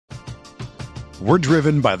We're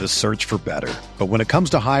driven by the search for better. But when it comes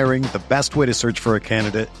to hiring, the best way to search for a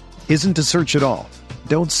candidate isn't to search at all.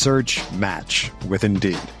 Don't search, match with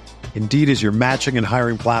Indeed. Indeed is your matching and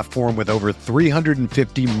hiring platform with over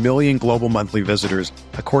 350 million global monthly visitors,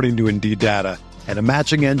 according to Indeed data, and a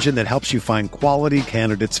matching engine that helps you find quality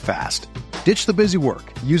candidates fast. Ditch the busy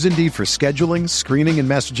work. Use Indeed for scheduling, screening, and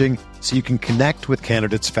messaging so you can connect with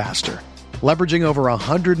candidates faster. Leveraging over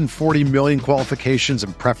 140 million qualifications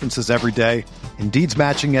and preferences every day, Indeed's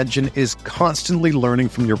matching engine is constantly learning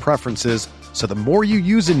from your preferences, so the more you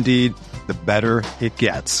use Indeed, the better it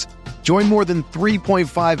gets. Join more than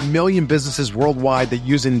 3.5 million businesses worldwide that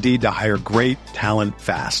use Indeed to hire great talent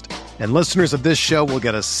fast. And listeners of this show will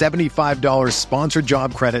get a $75 sponsored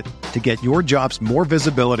job credit to get your jobs more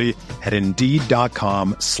visibility at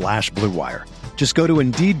Indeed.com/Blue Wire. Just go to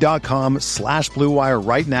Indeed.com/Blue Wire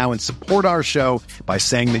right now and support our show by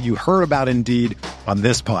saying that you heard about Indeed on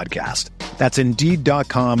this podcast. That's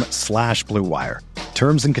Indeed.com/Blue Wire.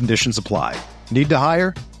 Terms and conditions apply. Need to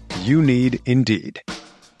hire? You need Indeed.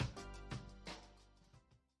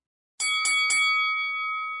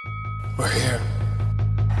 We're here.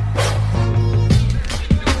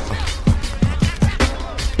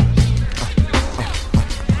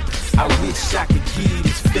 I wish I could give you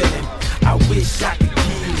this feeling. I wish I could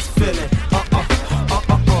give you this feeling.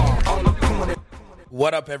 On the corner.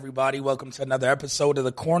 What up, everybody? Welcome to another episode of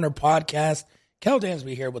the Corner Podcast. Kel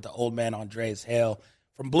Dansby here with the old man Andres Hale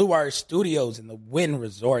from Blue Wire Studios in the Wynn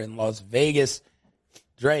Resort in Las Vegas.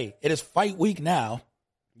 Dre, it is fight week now.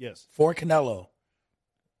 Yes. For Canelo.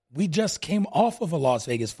 We just came off of a Las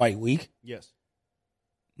Vegas fight week. Yes.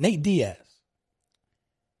 Nate Diaz.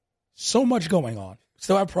 So much going on.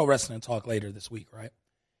 Still have pro wrestling talk later this week, right?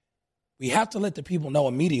 We have to let the people know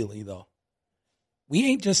immediately, though. We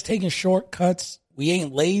ain't just taking shortcuts. We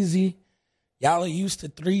ain't lazy. Y'all are used to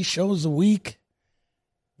 3 shows a week.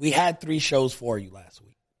 We had 3 shows for you last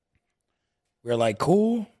week. We're like,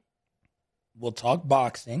 cool. We'll talk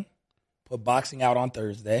boxing. Put boxing out on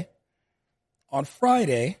Thursday. On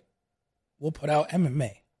Friday, we'll put out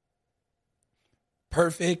MMA.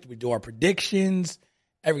 Perfect. We do our predictions.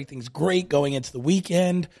 Everything's great going into the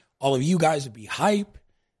weekend. All of you guys would be hype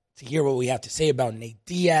to hear what we have to say about Nate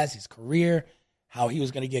Diaz, his career, how he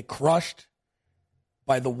was going to get crushed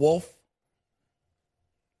by the Wolf.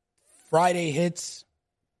 Friday hits.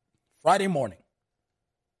 Friday morning.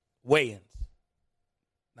 Weigh-ins.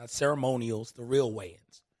 Not ceremonials, the real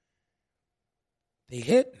weigh-ins. They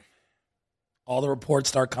hit. All the reports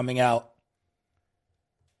start coming out.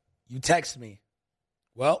 You text me.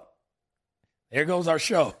 Well, there goes our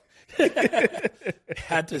show.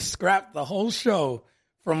 Had to scrap the whole show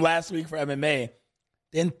from last week for MMA.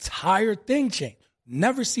 The entire thing changed.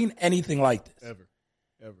 Never seen anything like this. Ever.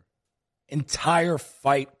 Entire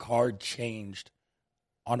fight card changed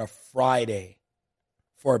on a Friday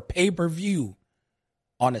for a pay-per-view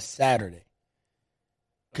on a Saturday.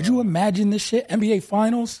 Could you imagine this shit? NBA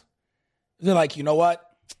Finals? They're like, you know what?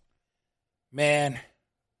 Man,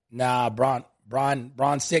 nah,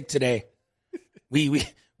 Bron's sick today. We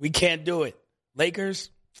can't do it.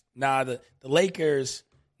 Lakers? Nah, the Lakers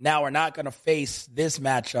now are not going to face this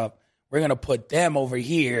matchup. We're going to put them over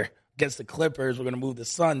here against the Clippers. We're going to move the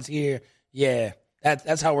Suns here. Yeah,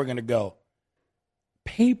 that's how we're going to go.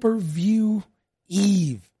 Pay-per-view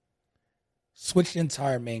Eve. Switch the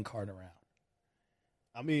entire main card around.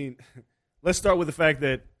 I mean, let's start with the fact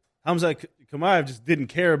that Hamza Chimaev just didn't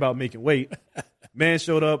care about making weight. Man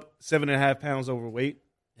showed up 7.5 pounds overweight.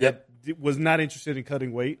 Yep. Was not interested in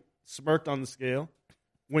cutting weight. Smirked on the scale.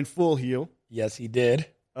 Went full heel. Yes, he did.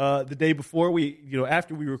 The day before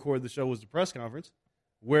after we recorded the show was the press conference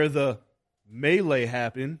where the melee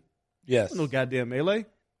happened. Yes. No goddamn melee.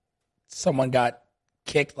 Someone got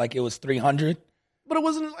kicked like it was 300. But it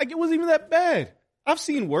wasn't even that bad. I've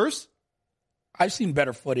seen worse. I've seen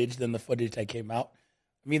better footage than the footage that came out.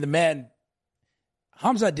 I mean, the man,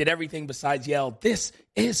 Hamza did everything besides yell, "This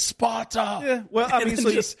is Sparta." Yeah, well, I mean,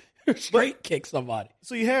 so just straight kick somebody.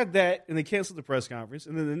 So you had that, and they canceled the press conference,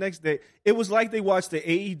 and then the next day, it was like they watched the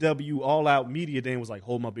AEW All Out Media Day and was like,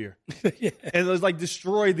 "Hold my beer," yeah. And it was like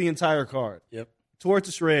destroyed the entire card. Yep, tore it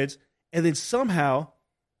to shreds, and then somehow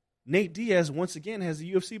Nate Diaz once again has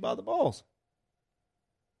the UFC by the balls.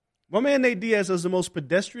 My man Nate Diaz has the most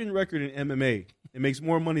pedestrian record in MMA. It makes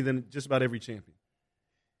more money than just about every champion.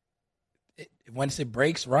 Once it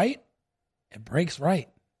breaks right, it breaks right.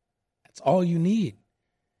 That's all you need.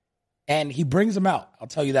 And he brings them out. I'll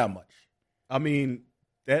tell you that much. I mean,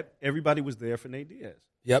 that everybody was there for Nate Diaz.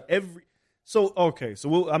 Yep. So obviously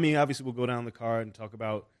we'll go down the card and talk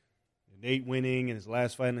about Nate winning and his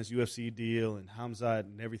last fight in his UFC deal and Hamzat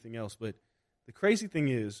and everything else. But the crazy thing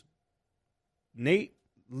is, Nate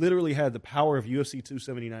literally had the power of UFC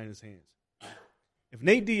 279 in his hands. If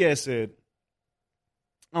Nate Diaz said,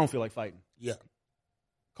 I don't feel like fighting. Yeah.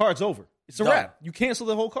 Card's over. It's a Done. wrap. You cancel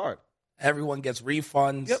the whole card. Everyone gets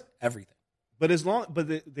refunds, Yep. everything. But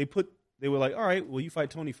they were like, all right, well, you fight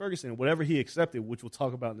Tony Ferguson. Whatever he accepted, which we'll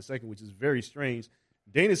talk about in a second, which is very strange.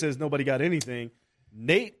 Dana says nobody got anything.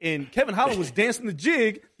 Nate and Kevin Holland was dancing the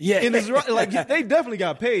jig. Yeah. In his, like, they definitely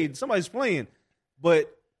got paid. Somebody's playing.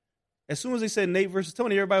 But as soon as they said Nate versus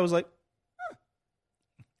Tony, everybody was like,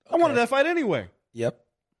 I wanted that fight anyway. Yep.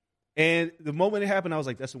 And the moment it happened, I was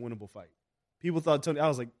like, that's a winnable fight. People thought I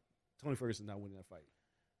was like, Tony Ferguson's not winning that fight.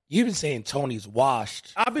 You've been saying Tony's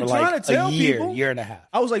washed. I've been for trying like to tell a year, people. year and a half.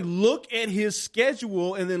 I was like, look at his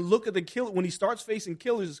schedule and then look at the killer. When he starts facing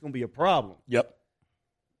killers, it's going to be a problem. Yep.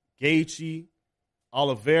 Gaethje,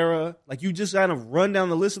 Oliveira. Like, you just kind of run down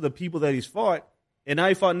the list of the people that he's fought. And now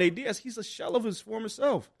he fought Nate Diaz. He's a shell of his former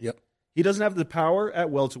self. Yep. He doesn't have the power at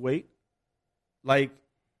welterweight. Like,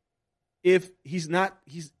 if he's not,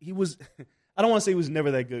 he was, I don't want to say he was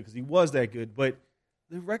never that good because he was that good, but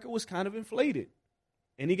the record was kind of inflated.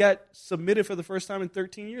 And he got submitted for the first time in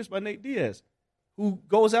 13 years by Nate Diaz, who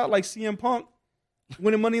goes out like CM Punk,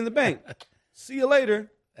 winning Money in the Bank. See you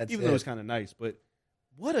later. Even though it's kind of nice, but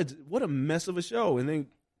what a mess of a show. And then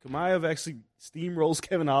Chimaev actually steamrolls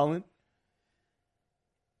Kevin Holland.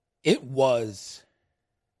 It was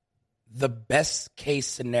the best case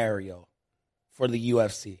scenario for the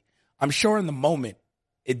UFC. I'm sure in the moment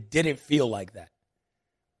it didn't feel like that.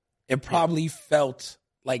 It probably felt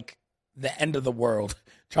like the end of the world,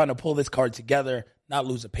 trying to pull this card together, not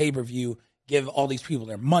lose a pay-per-view, give all these people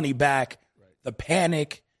their money back, the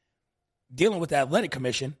panic, dealing with the athletic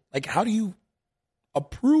commission. Like, how do you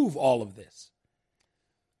approve all of this?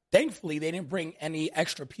 Thankfully, they didn't bring any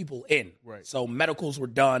extra people in. Right. So medicals were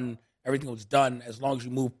done. Everything was done as long as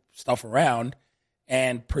you move stuff around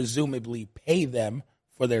and presumably pay them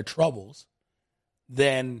for their troubles.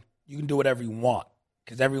 Then you can do whatever you want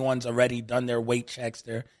because everyone's already done their weight checks,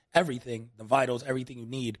 their everything, the vitals, everything you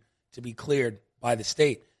need to be cleared by the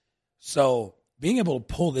state. So being able to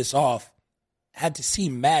pull this off had to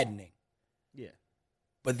seem maddening. Yeah.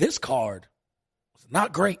 But this card was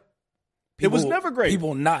not great. It was never great.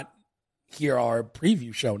 People not hear our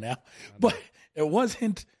preview show now, but it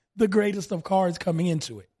wasn't the greatest of cards coming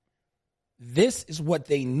into it. This is what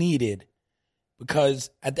they needed because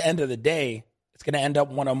at the end of the day, it's going to end up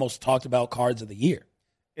one of the most talked about cards of the year.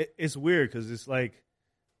 It's weird because it's like,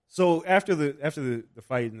 so after the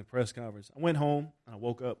fight and the press conference, I went home and I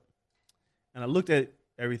woke up and I looked at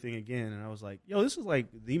everything again and I was like, yo, this is like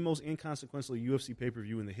the most inconsequential UFC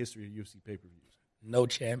pay-per-view in the history of UFC pay-per-views. No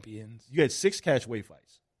champions. You had 6 catch-weight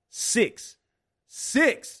fights. 6.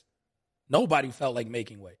 Nobody felt like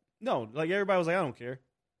making weight. No, like everybody was like, I don't care.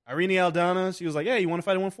 Irene Aldana, she was like, hey, you want to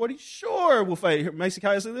fight at 140? Sure, we'll fight.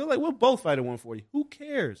 Mexicali said, they're like, we'll both fight at 140. Who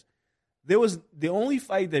cares? There was the only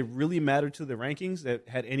fight that really mattered to the rankings that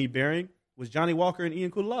had any bearing was Johnny Walker and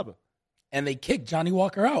Ian Cutelaba. And they kicked Johnny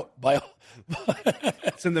Walker out by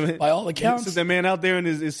all accounts. Sent that man out there in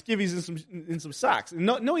his skivvies and some socks.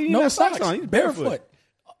 No, he didn't have socks on. He's barefoot.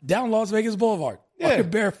 Down Las Vegas Boulevard. Yeah,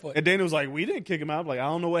 barefoot. And Dana was like, we didn't kick him out. I'm like, I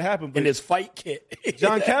don't know what happened. But in his fight kit.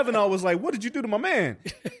 John Kavanaugh was like, what did you do to my man?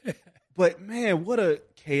 But, man, what a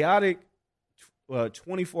chaotic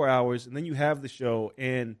 24 hours. And then you have the show,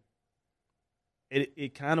 and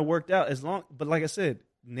it kind of worked out. But like I said,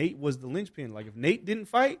 Nate was the linchpin. Like, if Nate didn't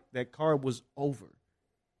fight, that card was over.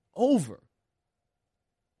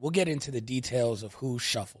 We'll get into the details of who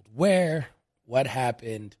shuffled where, what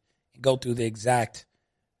happened, and go through the exact,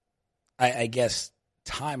 I guess,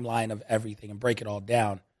 timeline of everything and break it all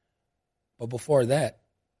down. But before that,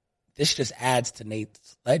 this just adds to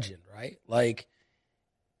Nate's legend, right? Like,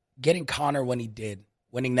 getting Conor when he did,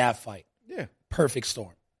 winning that fight. Yeah. Perfect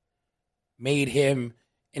storm. Made him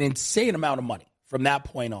an insane amount of money from that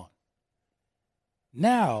point on.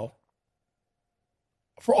 Now,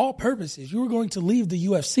 for all purposes, you were going to leave the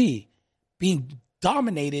UFC being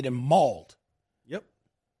dominated and mauled. Yep.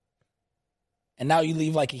 And now you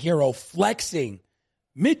leave like a hero flexing,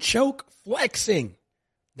 mid-choke flexing.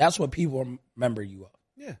 That's what people remember you of.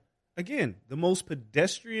 Yeah. Again, the most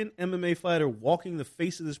pedestrian MMA fighter walking the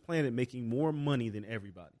face of this planet making more money than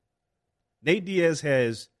everybody. Nate Diaz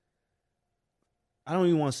has, I don't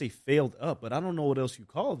even want to say failed up, but I don't know what else you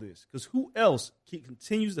call this. Because who else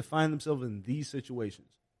continues to find themselves in these situations?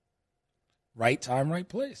 Right time, right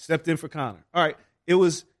place. Stepped in for Conor. All right. It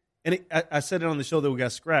was, and I said it on the show that we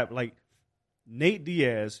got scrapped. Like, Nate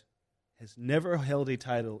Diaz has never held a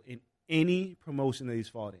title in any promotion that he's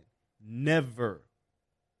fought in. Never.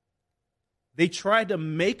 They tried to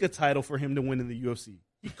make a title for him to win in the UFC.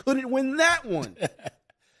 He couldn't win that one.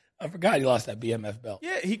 I forgot he lost that BMF belt.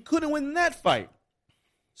 Yeah, he couldn't win that fight.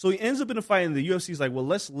 So he ends up in a fight, and the UFC's like, well,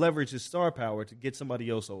 let's leverage his star power to get somebody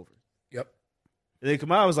else over. Yep. And then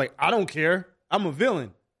Kamaru was like, I don't care. I'm a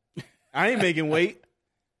villain. I ain't making weight.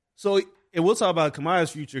 So, and we'll talk about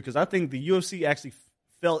Kamaru's future because I think the UFC actually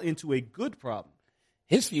fell into a good problem.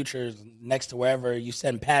 His future is next to wherever you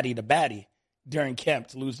send Patty to Batty during camp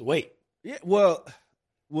to lose the weight. Yeah, well,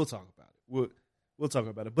 we'll talk about it. We'll talk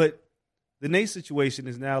about it. But the Nate situation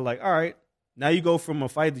is now like, all right, now you go from a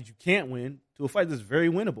fight that you can't win to a fight that's very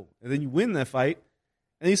winnable. And then you win that fight,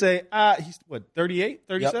 and you say, he's what, 38,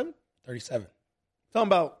 37? Yep, 37. Talking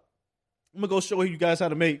about, I'm going to go show you guys how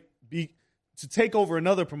to to take over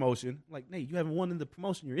another promotion. Like, Nate, you haven't won in the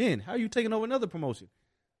promotion you're in. How are you taking over another promotion?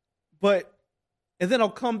 And then I'll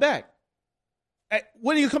come back.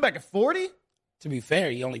 When do you come back, at 40? To be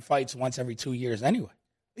fair, he only fights once every 2 years anyway.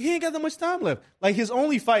 He ain't got that much time left. Like, his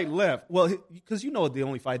only fight left, well, because you know what the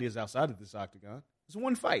only fight is outside of this octagon. It's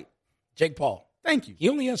one fight. Jake Paul. Thank you. He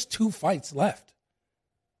only has 2 fights left.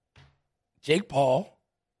 Jake Paul,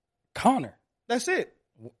 Connor. That's it.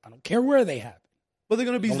 I don't care where they happen. But they're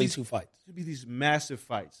going to be only 2 fights. There'll be these massive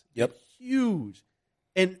fights. Yep. Huge.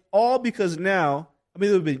 And all because now, I mean,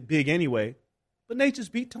 it would be big anyway, but Nate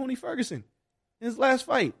just beat Tony Ferguson in his last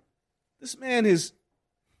fight. This man is,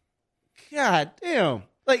 God damn.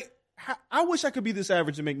 Like, I wish I could be this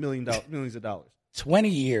average and make millions of dollars. 20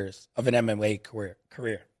 years of an MMA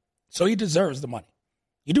career. So he deserves the money.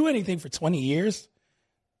 You do anything for 20 years,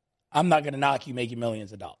 I'm not going to knock you making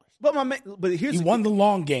millions of dollars. But here's you won the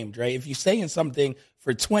long game, Dre. If you stay in something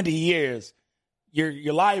for 20 years,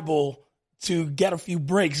 you're liable to get a few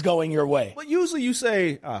breaks going your way. But usually you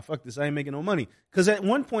say, fuck this, I ain't making no money. Because at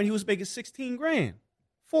one point he was making 16 grand,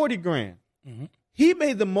 40 grand. Mm-hmm. He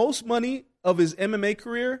made the most money of his MMA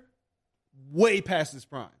career way past his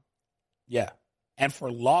prime. Yeah. And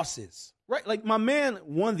for losses. Right. Like, my man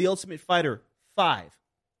won the Ultimate Fighter 5.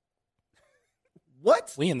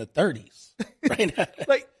 What? We in the 30s.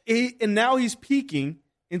 Right? And now he's peaking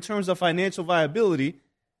in terms of financial viability,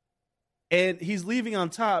 and he's leaving on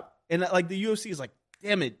top. And like, the UFC is like,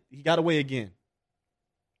 damn it, he got away again.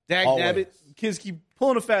 Dabbit, kids keep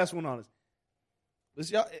pulling a fast one on us.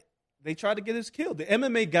 Listen, y'all, they tried to get us killed. The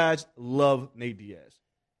MMA guys love Nate Diaz.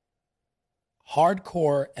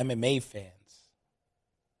 Hardcore MMA fans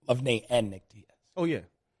love Nate and Nick Diaz. Oh, yeah.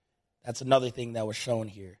 That's another thing that was shown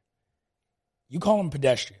here. You call him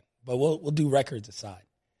pedestrian, but we'll do records aside.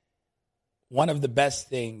 One of the best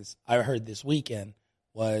things I heard this weekend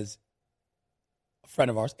was a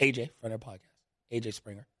friend of ours, AJ, friend of the podcast, AJ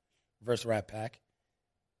Springer, versus Rat Pack,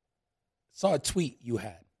 saw a tweet you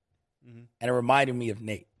had, and it reminded me of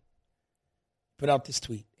Nate. Put out this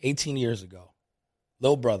tweet 18 years ago.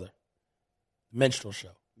 Lil Brother, Minstrel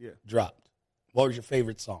Show, dropped. What was your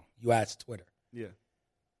favorite song? You asked Twitter. Yeah.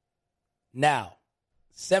 Now,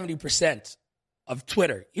 70% of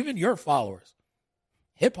Twitter, even your followers,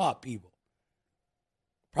 hip-hop people,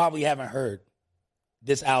 probably haven't heard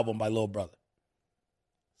this album by Lil Brother.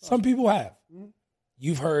 Some people have. Mm-hmm.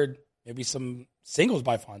 You've heard maybe some singles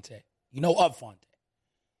by Fonte. You know of Fonte.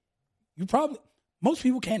 Most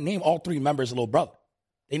people can't name all 3 members of Lil Brother.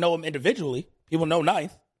 They know him individually. People know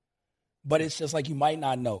Ninth. But it's just like you might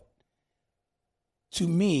not know. To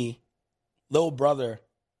me, Lil Brother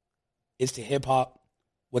is to hip-hop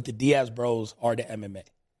what the Diaz Bros are to MMA.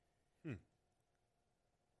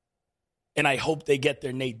 And I hope they get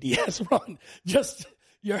their Nate Diaz run. Just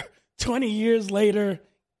 20 years later,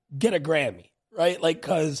 get a Grammy, right? Like,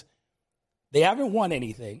 because they haven't won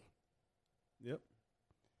anything. Yep.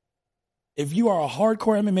 If you are a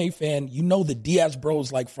hardcore MMA fan, you know the Diaz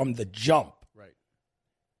Bros like from the jump. Right.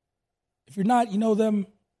 If you're not, you know them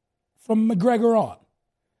from McGregor on.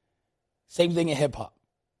 Same thing in hip-hop.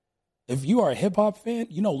 If you are a hip-hop fan,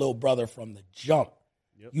 you know Lil Brother from the jump.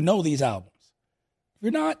 Yep. You know these albums. If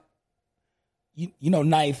you're not, you know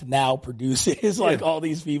Ninth now produces, like all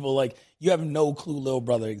these people. Like, you have no clue Lil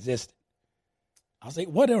Brother existed. I was like,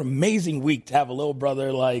 what an amazing week to have a Lil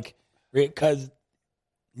Brother, like, because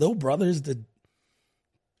Lil Brother's the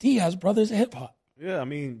Diaz Brothers of hip-hop. Yeah, I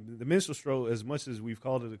mean, the Minstrel Show, as much as we've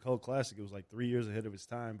called it a cult classic, it was like 3 years ahead of its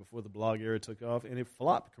time before the blog era took off, and it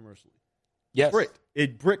flopped commercially. Yes.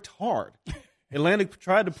 It bricked hard. Atlantic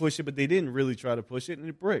tried to push it, but they didn't really try to push it, and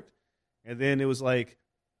it bricked. And then it was like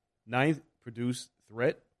Ninth produced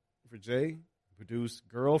Threat for Jay, produced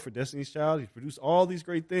Girl for Destiny's Child. He produced all these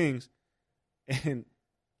great things. And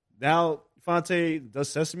now Fonte does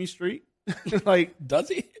Sesame Street. Like, does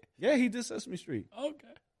he? Yeah, he did Sesame Street. Okay.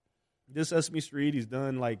 This Sesame Street, he's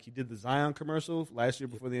done, like, he did the Zion commercial last year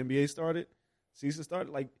before the NBA season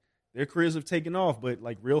started. Like, their careers have taken off, but,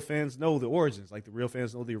 like, real fans know the origins. Like, the real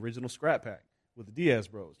fans know the original Scrap Pack with the Diaz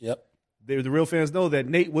bros. Yep. The real fans know that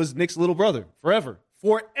Nate was Nick's little brother forever.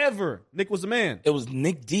 Forever. Nick was the man. It was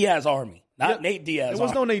Nick Diaz Army, not Nate Diaz There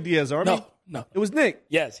was no Nate Diaz Army. No. It was Nick.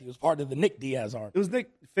 Yes, he was part of the Nick Diaz Army. It was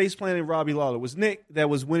Nick face planting Robbie Lawler. It was Nick that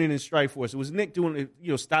was winning in Strikeforce. It was Nick doing,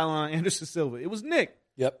 styling on Anderson Silva. It was Nick.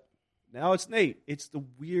 Yep. Now it's Nate. It's the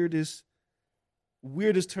weirdest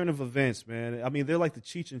turn of events, man. I mean, they're like the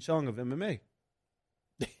Cheech and Chong of MMA.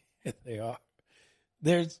 They are.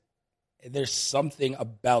 There's something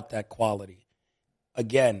about that quality.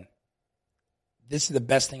 Again, this is the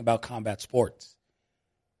best thing about combat sports.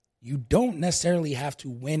 You don't necessarily have to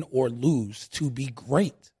win or lose to be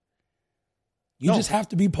great. You just have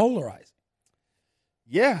to be polarized.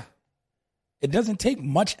 Yeah. It doesn't take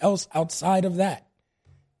much else outside of that.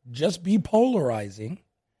 Just be polarizing,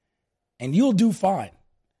 and you'll do fine.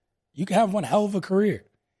 You can have one hell of a career.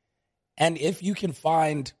 And if you can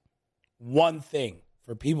find one thing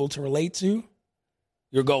for people to relate to,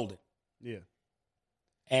 you're golden. Yeah.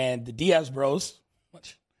 And the Diaz bros,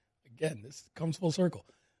 again, this comes full circle,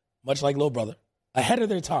 much like Lil Brother, ahead of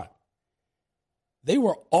their time. They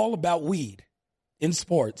were all about weed in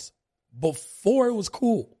sports before it was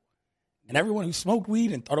cool. And everyone who smoked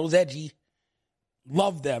weed and thought it was edgy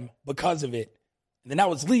loved them because of it. And then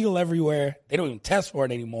now it's legal everywhere. They don't even test for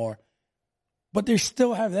it anymore. But they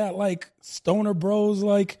still have that, like, stoner bros,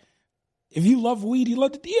 like, if you love weed, you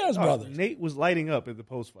love the Diaz brothers. Nate was lighting up at the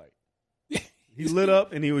post-fight. He lit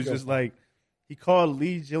up, and he was just like, he called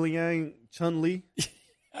Lee Jillian Chun-Li.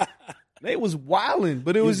 Nate was wilding,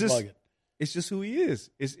 but it was just, bugging. It's just who he is.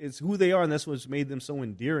 It's who they are, and that's what's made them so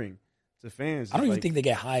endearing to fans. I don't even think they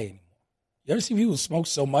get high anymore. You ever see people smoke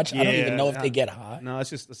so much? I don't even know if they get high. No,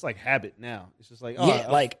 it's like habit now. It's just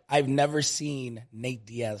like, I've never seen Nate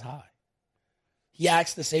Diaz high. He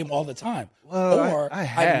acts the same all the time. Well,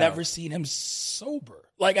 I've never seen him sober.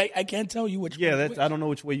 Like, I can't tell you which. Yeah, I don't know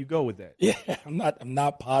which way you go with that. Yeah, I'm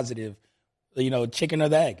not positive. Chicken or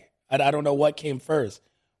the egg. I don't know what came first,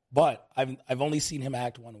 but I've only seen him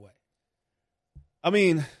act one way. I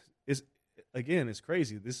mean, it's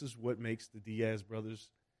crazy. This is what makes the Diaz brothers.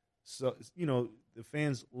 So the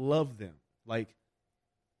fans love them. Like,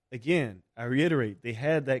 again, I reiterate, they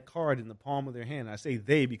had that card in the palm of their hand. I say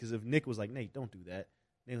they because if Nick was like, Nate, don't do that.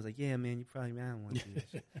 Nate was like, yeah, man, you probably I don't want to do this.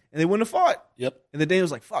 And they wouldn't have fought. Yep. And then Dane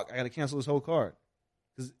was like, fuck, I got to cancel this whole card.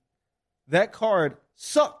 Because that card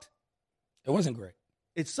sucked. It wasn't great.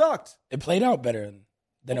 It sucked. It played out better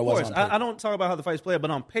than it was on paper. I don't talk about how the fights play out,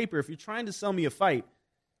 but on paper, if you're trying to sell me a fight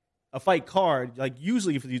card, like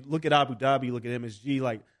usually if you look at Abu Dhabi, look at MSG,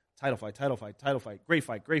 like title fight, great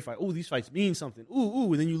fight. Oh, these fights mean something.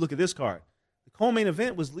 Ooh, and then you look at this card. The co-main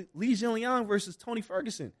event was Lee Jin-Liang versus Tony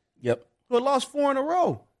Ferguson. Yep. Who had lost 4 in a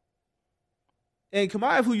row. And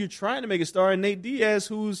Chimaev, who you're trying to make a star, and Nate Diaz,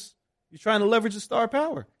 who's you're trying to leverage the star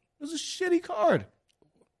power. It was a shitty card.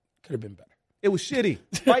 Could have been better. It was shitty.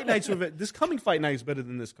 Fight nights this coming fight night is better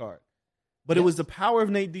than this card. But It was the power of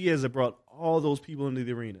Nate Diaz that brought all those people into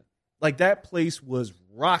the arena. Like, that place was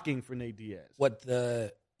rocking for Nate Diaz. What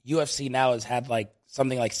the UFC now has had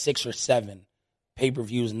something like 6 or 7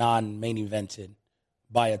 pay-per-views non-main evented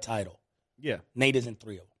by a title. Yeah. Nate is in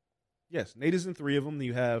 3 of them. Yes, Nate is in 3 of them.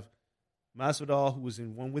 You have Masvidal, who was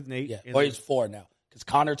in 1 with Nate. Yeah, or he's 4 now. Because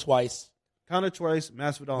Conor twice,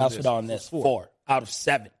 Masvidal on this. 4 out of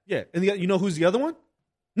 7. Yeah, and you know who's the other one?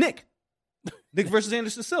 Nick. Nick versus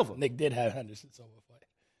Anderson Silva. Nick did have Anderson Silva fight.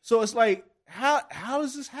 So it's like, how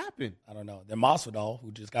does this happen? I don't know. Then Masvidal,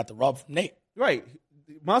 who just got the rub from Nate. Right.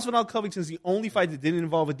 Masvidal Covington's the only fight that didn't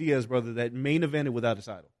involve a Diaz brother that main evented without a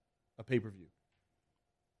title, a pay-per-view.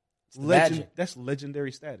 That's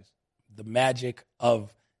legendary status. The magic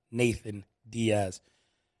of Nathan Diaz.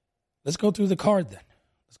 Let's go through the card then.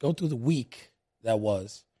 Let's go through the week that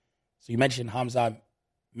was. So you mentioned Hamza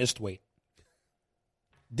missed weight.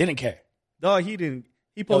 Didn't care. No, he didn't.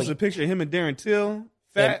 He posted a picture of him and Darren Till,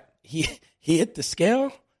 fat. He hit the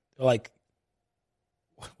scale. Like,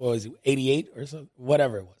 what was it, 88 or something?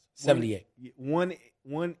 Whatever it was, 78.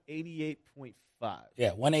 188.5.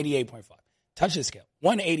 Yeah, 188.5. Touch the scale.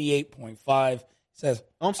 188.5. Says,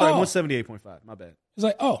 I'm sorry, 178.5. My bad. He's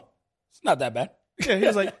like, oh, it's not that bad. Yeah, he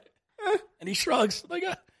was like, and he shrugs. Like,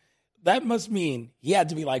 that must mean he had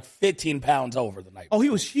to be like 15 pounds over the night. Oh, he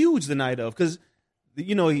was huge the night of because,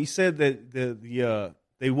 he said that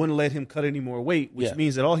they wouldn't let him cut any more weight, which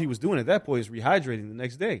means that all he was doing at that point is rehydrating the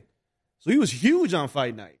next day. So he was huge on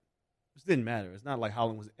fight night. It didn't matter. It's not like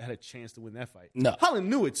Holland had a chance to win that fight. No. Holland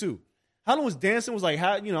knew it too. Holland was dancing, was like,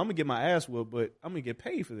 how, I'm going to get my ass whooped, but I'm going to get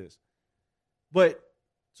paid for this. But,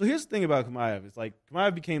 so here's the thing about Chimaev. It's like,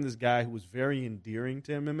 Chimaev became this guy who was very endearing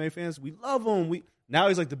to MMA fans. We love him. Now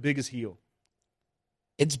he's like the biggest heel.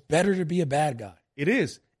 It's better to be a bad guy. It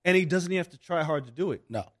is. And he doesn't even have to try hard to do it.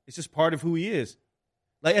 No. It's just part of who he is.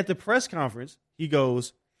 Like at the press conference, he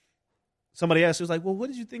goes, somebody asked, he was like, well, what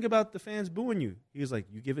did you think about the fans booing you? He was like,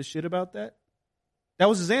 you give a shit about that? That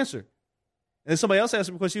was his answer. And then somebody else asked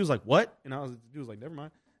him a question. He was like, what? And the dude was like, never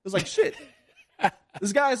mind. It was like, shit.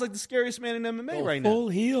 This guy is like the scariest man in MMA right now. Full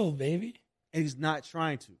heel, baby. And he's not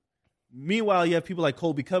trying to. Meanwhile, you have people like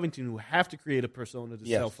Colby Covington who have to create a persona to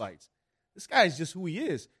sell fights. This guy is just who he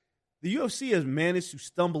is. The UFC has managed to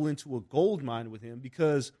stumble into a gold mine with him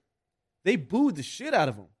because they booed the shit out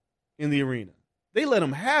of him in the arena. They let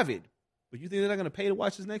him have it. But you think they're not going to pay to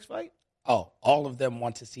watch his next fight? Oh, all of them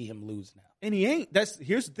want to see him lose now. And he ain't.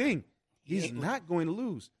 Here's the thing. He's not going to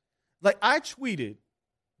lose. Like, I tweeted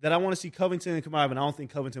that I want to see Covington and Chimaev, and I don't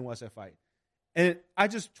think Covington wants that fight. And I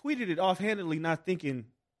just tweeted it offhandedly, not thinking,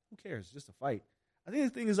 who cares? It's just a fight. I think the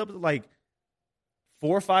thing is up to like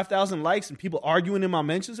 4,000 or 5,000 likes and people arguing in my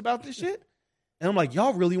mentions about this shit. And I'm like,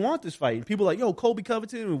 y'all really want this fight? And people are like, yo, Colby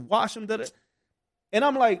Covington, wash him. Da-da. And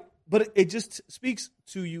I'm like, but it just speaks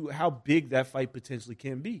to you how big that fight potentially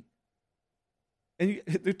can be. And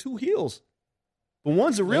they're two heels. But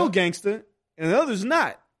one's a real gangster and the other's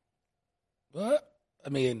not. What? I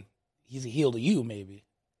mean, he's a heel to you, maybe.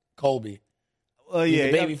 Colby. Yeah. He's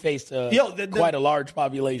a baby face to quite a large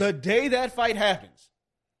population. The day that fight happens,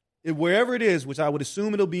 wherever it is, which I would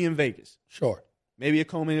assume it'll be in Vegas. Sure. Maybe a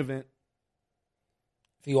co-main event.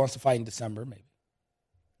 If he wants to fight in December, maybe.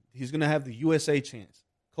 He's going to have the USA chance.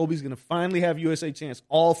 Colby's going to finally have USA chance,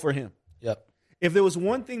 all for him. Yep. If there was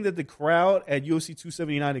one thing that the crowd at UFC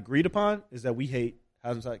 279 agreed upon, is that we hate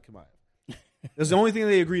Khamzat Chimaev. That's the only thing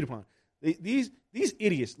they agreed upon. These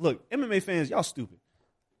idiots, look, MMA fans, y'all stupid.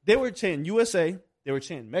 They were chanting USA. They were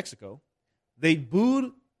chanting Mexico. They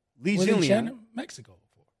booed Li What did they Jinliang. chant Mexico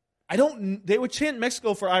for? They were chanting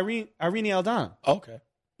Mexico for Irene Aldana. Okay.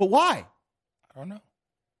 But why? I don't know.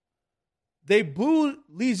 They booed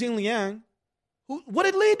Li Jinliang. What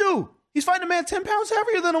did Li do? He's fighting a man 10 pounds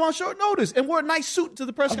heavier than him on short notice and wore a nice suit to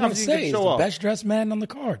the press I was conference. going to say, he's the best dressed man on the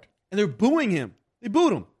card. And they're booing him. They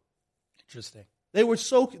booed him. Interesting. They were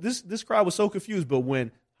this crowd was so confused, but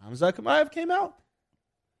when Khamzat Chimaev came out,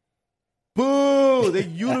 boo! They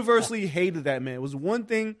universally hated that man. It was one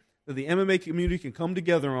thing that the MMA community can come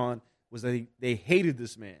together on was that they hated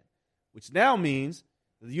this man, which now means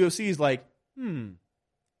that the UFC is like, book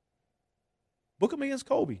him against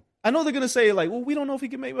Colby. I know they're going to say, like, well, we don't know if he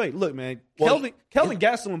can make weight. Look, man, Kelvin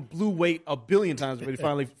Gastelum blew weight a billion times before he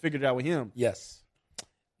finally figured it out with him. Yes.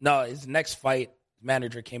 No, his next fight,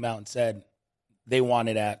 manager came out and said they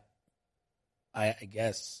wanted at, I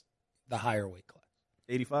guess, the higher weight class.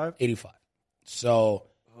 85? 85. So.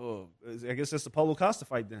 Oh, I guess that's the Paulo Costa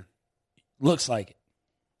fight then. Looks like it.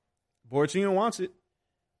 Borchino wants it.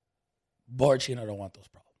 Borchino don't want those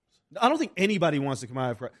problems. I don't think anybody wants to come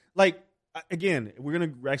out of like, again, we're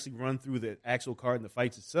going to actually run through the actual card and the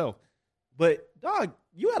fights itself. But, dog,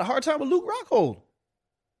 you had a hard time with Luke Rockhold.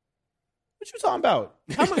 What you talking about?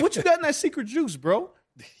 What you got in that secret juice, bro?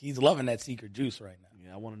 He's loving that secret juice right now.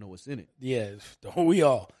 Yeah, I want to know what's in it. Yeah, don't we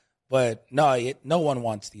all? But no one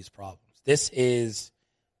wants these problems. This is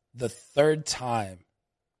the third time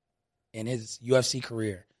in his UFC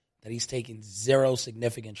career that he's taken 0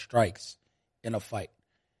 significant strikes in a fight.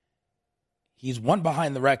 He's one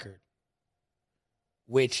behind the record,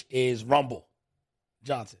 which is Rumble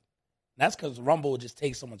Johnson. That's because Rumble just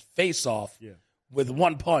takes someone's face off with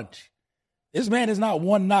one punch. This man is not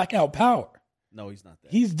one knockout power. No, he's not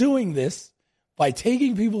that. He's doing this by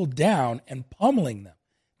taking people down and pummeling them.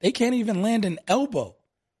 They can't even land an elbow.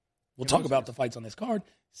 We'll talk about the fights on this card.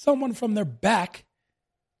 Someone from their back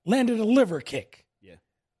landed a liver kick. Yeah.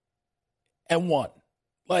 And won.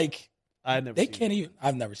 Like, I've never seen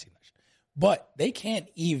that shit. But they can't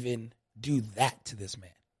even do that to this man.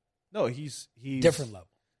 No, he's different level.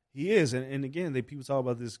 He is, and again, people talk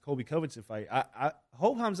about this Colby Covington fight. I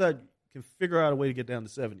hope Khamzat can figure out a way to get down to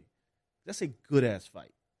 70. That's a good ass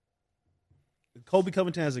fight. Colby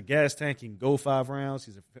Covington has a gas tank. He can go 5 rounds.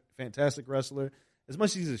 He's a fantastic wrestler. As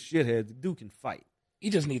much as he's a shithead, the dude can fight. He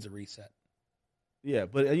just needs a reset. Yeah,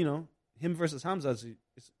 but him versus Khamzat,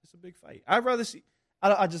 it's a big fight. I'd rather see.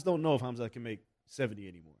 I just don't know if Khamzat can make 70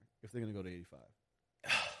 anymore. If they're gonna go to 85.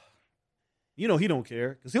 He don't care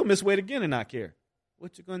because he'll miss weight again and not care.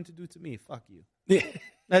 What you going to do to me? Fuck you. Yeah.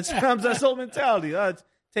 That's Khamzat's whole mentality.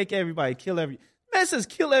 Take everybody, kill every. Man says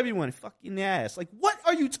kill everyone, fuck you in the ass. Like, what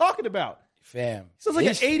are you talking about? Fam. He sounds like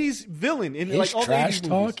an 80s villain in his like all trash the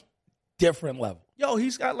 80s movies. talk, different level. Yo,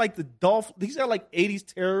 he's got like he's got like 80s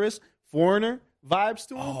terrorist, foreigner vibes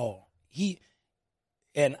to him. Oh,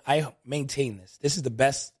 and I maintain this. This is the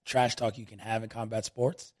best trash talk you can have in combat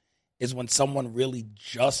sports, is when someone really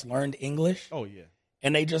just learned English. Oh, yeah.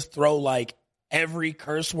 And they just throw like every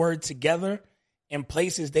curse word together in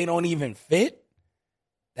places they don't even fit.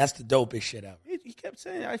 That's the dopest shit ever. He kept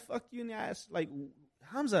saying, I fuck you in the ass. Like,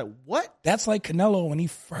 Hamza, what? That's like Canelo when he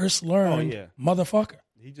first learned motherfucker.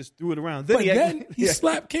 He just threw it around. Then he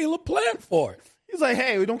slapped Caleb Plant for it. He's like,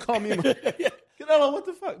 hey, don't call me. Canelo, what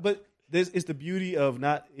the fuck? But this is the beauty of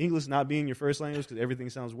English not being your first language, because everything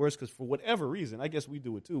sounds worse. Because for whatever reason, I guess we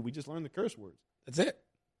do it too. We just learn the curse words. That's it.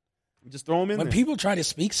 We just throw them in when there. people try to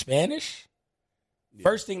speak Spanish,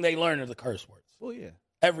 first thing they learn are the curse words. Well, yeah.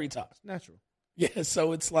 Every time. It's natural. Yeah,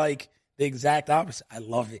 so it's like the exact opposite. I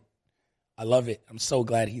love it. I love it. I'm so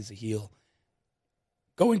glad he's a heel.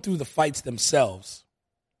 Going through the fights themselves,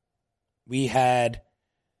 we had,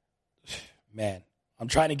 man, I'm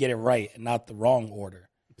trying to get it right and not the wrong order.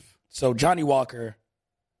 So Johnny Walker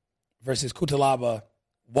versus Kutalaba.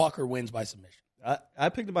 Walker wins by submission. I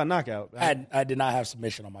picked him by knockout. I did not have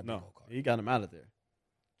submission on my bingo card. He got him out of there.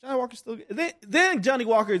 Johnny Walker still. Then Johnny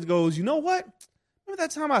Walker goes, you know what? Remember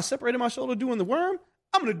that time I separated my shoulder doing the worm?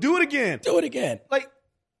 I'm gonna do it again. Do it again. Like,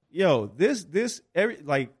 yo,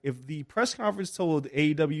 if the press conference told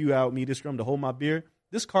AEW out me this scrum to hold my beer,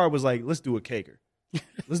 this card was like, let's do a caker.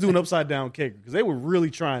 Let's do an upside down caker, because they were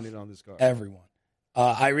really trying it on this card. Everyone.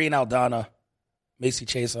 Irene Aldana, Macy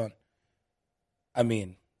Chason. I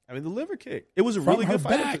mean, the liver kick. It was a really good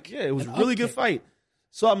fight. Yeah, it was a really good fight.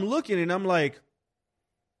 So I'm looking and I'm like,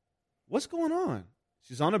 what's going on?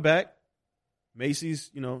 She's on her back. Macy's,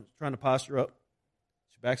 trying to posture up.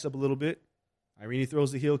 She backs up a little bit. Irene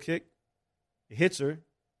throws the heel kick. It hits her.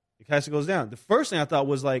 It kind of goes down. The first thing I thought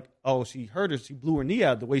was like, oh, she hurt her. She blew her knee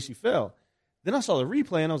out the way she fell. Then I saw the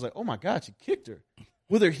replay and I was like, oh my God, she kicked her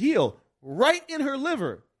with her heel right in her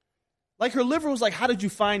liver. Like, her liver was like, how did you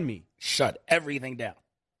find me? Shut everything down.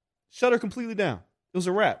 Shut her completely down. It was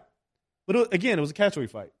a wrap. But it was a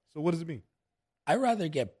catchweight fight. So what does it mean? I'd rather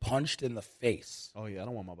get punched in the face. Oh, yeah. I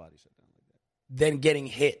don't want my body shut down like that. Than getting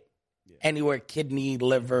hit anywhere, kidney,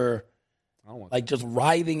 liver, I don't want like just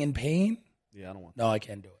writhing in pain. Yeah, I don't want No, I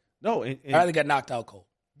can't do it. No. I'd rather get knocked out cold.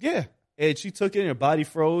 Yeah. And she took it and her body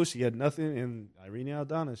froze. She had nothing. And Irene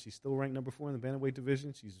Aldana, she's still ranked number 4 in the bantamweight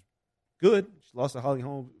division. She's good. She lost to Holly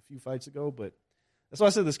Holm a few fights ago. But that's why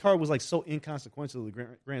I said this card was like so inconsequential to the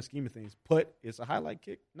grand scheme of things. But it's a highlight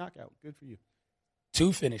kick knockout. Good for you.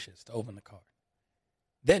 2 finishes to open the card.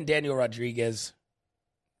 Then Daniel Rodriguez,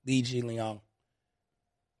 Li Jinliang.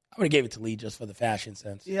 I would have gave it to Lee just for the fashion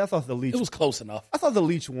sense. Yeah, I thought the Leech. It was close enough. I thought the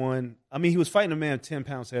Leech won. I mean, he was fighting a man 10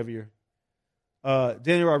 pounds heavier.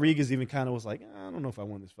 Daniel Rodriguez even kind of was like, I don't know if I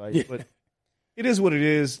won this fight. But it is what it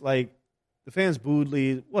is. Like, the fans booed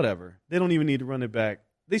Lee. Whatever. They don't even need to run it back.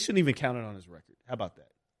 They shouldn't even count it on his record. How about that?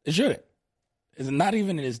 It shouldn't. It's not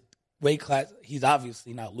even in his weight class. He's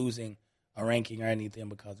obviously not losing a ranking or anything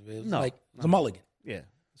because of it. It's a mulligan. Yeah,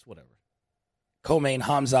 it's whatever. Co-main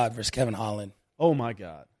Hamzat versus Kevin Holland. Oh, my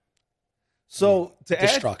God. So to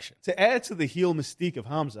destruction. Add to the heel mystique of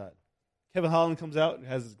Hamzat, Kevin Holland comes out and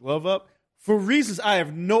has his glove up for reasons I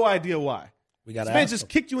have no idea why. This man just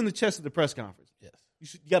kicked you in the chest at the press conference. Yes,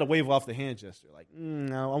 you got to wave off the hand gesture, like,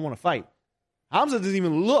 no, I want to fight. Hamzat doesn't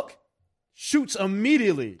even look, shoots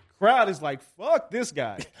immediately. Crowd is like, fuck this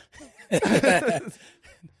guy.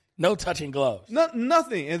 No touching gloves.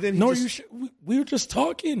 Nothing. And then we were just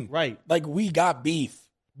talking, right? Like, we got beef,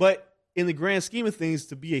 but. In the grand scheme of things,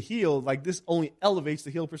 to be a heel, like, this only elevates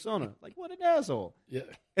the heel persona. Like, what an asshole. Yeah.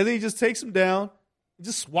 And then he just takes him down and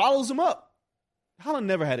just swallows him up. Holland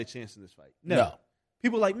never had a chance in this fight. Never. No.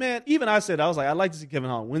 People were like, man, even I was like, I'd like to see Kevin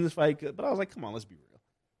Holland win this fight. But I was like, come on, let's be real.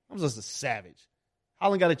 I'm just a savage.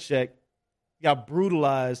 Holland got a check. He got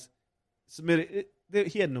brutalized. Submitted.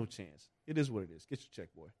 He had no chance. It is what it is. Get your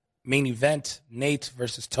check, boy. Main event, Nate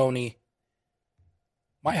versus Tony.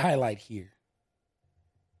 My highlight here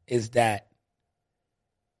is that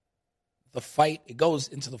the fight, it goes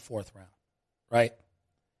into the 4th round, right?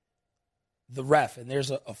 The ref, and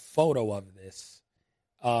there's a photo of this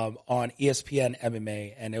on ESPN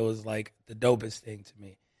MMA, and it was like the dopest thing to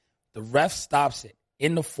me. The ref stops it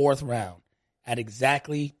in the 4th round at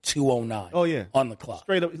exactly 2:09. Oh, yeah. On the clock.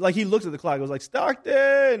 Straight up. Like, he looked at the clock. It was like,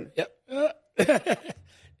 Stockton! Yep.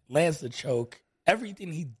 Lands the choke.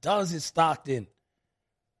 Everything he does is Stockton.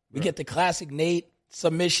 We get the classic Nate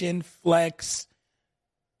submission, flex.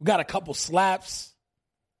 We got a couple slaps.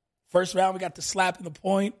 First round, we got the slap in the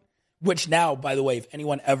point. Which now, by the way, if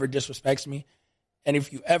anyone ever disrespects me, and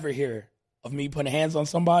if you ever hear of me putting hands on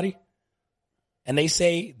somebody, and they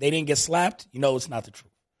say they didn't get slapped, you know it's not the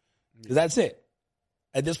truth. Because that's it.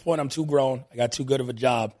 At this point, I'm too grown. I got too good of a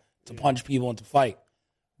job to punch people and to fight.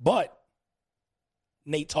 But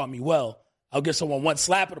Nate taught me well. I'll give someone one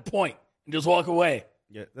slap at a point and just walk away.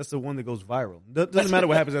 Yeah, that's the one that goes viral. Doesn't matter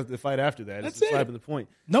what happens after the fight after that. That's it's a slap at the point.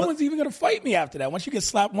 No one's even going to fight me after that. Once you get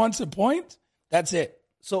slapped once at point, that's it.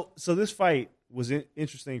 So this fight was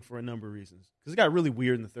interesting for a number of reasons. Because it got really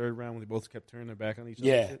weird in the third round when they both kept turning their back on each other.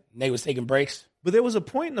 Yeah, Nate was taking breaks. But there was a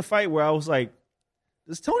point in the fight where I was like,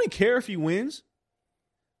 does Tony care if he wins?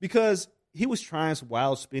 Because he was trying some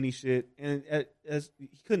wild, spinny shit, and as he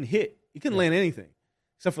couldn't hit. He couldn't land anything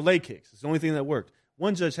except for leg kicks. It's the only thing that worked.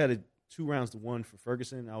 One judge had 2 rounds to 1 for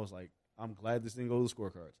Ferguson. I was like, I'm glad this didn't go to the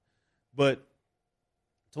scorecards. But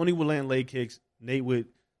Tony would land leg kicks. Nate would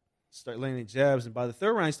start landing jabs. And by the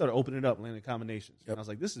third round, he started opening it up, landing combinations. Yep. And I was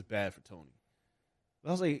like, this is bad for Tony. But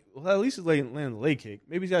I was like, well, at least he's landing the leg kick.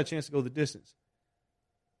 Maybe he's got a chance to go the distance.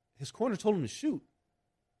 His corner told him to shoot.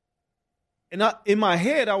 And in my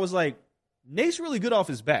head, I was like, Nate's really good off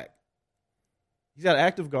his back. He's got an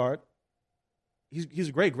active guard. He's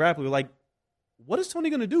a great grappler. Like, what is Tony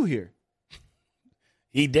going to do here?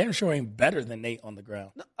 He damn sure ain't better than Nate on the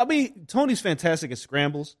ground. I mean, Tony's fantastic at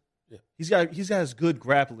scrambles. Yeah. He's got his good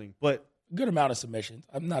grappling, but good amount of submissions.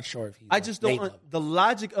 I'm not sure if he's. I just don't the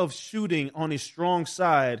logic of shooting on his strong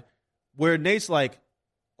side, where Nate's like,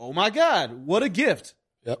 "Oh my God, what a gift!"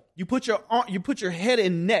 Yep. You put your head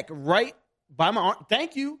and neck right by my arm.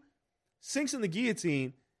 Thank you. Sinks in the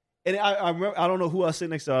guillotine, and I remember, I don't know who I was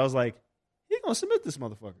sitting next to. I was like, "He's gonna submit this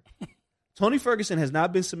motherfucker." Tony Ferguson has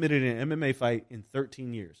not been submitted in an MMA fight in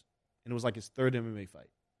 13 years. And it was like his third MMA fight.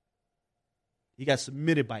 He got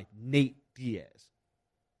submitted by Nate Diaz.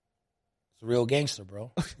 It's a real gangster,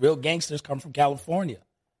 bro. Real gangsters come from California.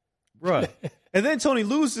 Right. And then Tony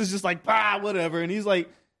loses, just like, whatever. And he's like,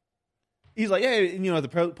 hey, and, at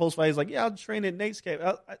the post fight, he's like, yeah, I'll train at Nate's camp.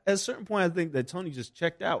 At a certain point, I think that Tony just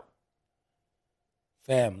checked out.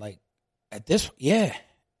 Fam, like, at this,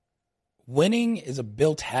 winning is a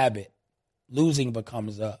built habit. Losing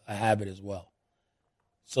becomes a habit as well.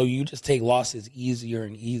 So you just take losses easier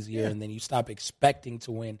and easier, and then you stop expecting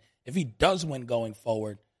to win. If he does win going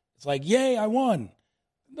forward, it's like, yay, I won.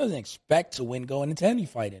 He doesn't expect to win going into any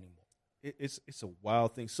fight anymore. It's a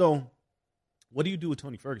wild thing. So what do you do with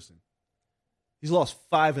Tony Ferguson? He's lost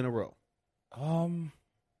 5 in a row. Well,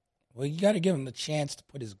 you got to give him the chance to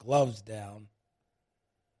put his gloves down.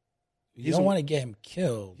 You don't want to get him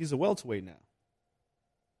killed. He's a welterweight now.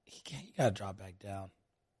 He got to drop back down.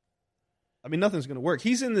 I mean, nothing's going to work.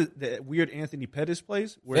 He's in the weird Anthony Pettis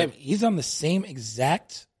place. Where he's on the same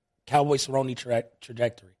exact Cowboy Cerrone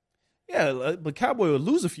trajectory. Yeah, but Cowboy would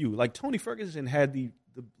lose a few. Like, Tony Ferguson had the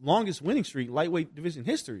longest winning streak in lightweight division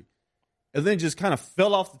history, and then just kind of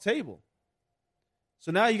fell off the table.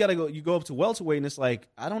 So now you go up to welterweight, and it's like,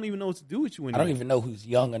 I don't even know what to do with you anymore. I don't even know who's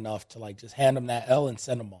young enough to, like, just hand him that L and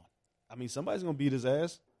send him on. I mean, somebody's going to beat his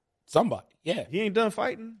ass. Somebody, yeah. He ain't done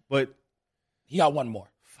fighting, but he got one more.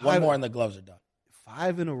 One more and the gloves are done.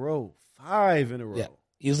 5 in a row. 5 in a row. Yeah.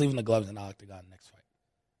 He's leaving the gloves in the octagon next fight.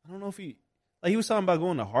 I don't know if he was talking about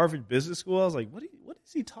going to Harvard Business School. I was like, what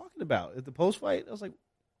is he talking about at the post fight? I was like,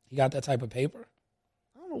 he got that type of paper?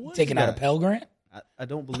 I don't know what taking out a Pell Grant? I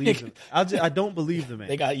don't believe him. I don't believe the man.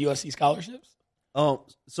 They got USC scholarships?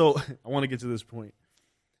 So I want to get to this point.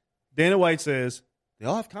 Dana White says they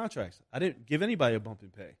all have contracts. I didn't give anybody a bump in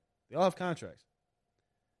pay. They all have contracts.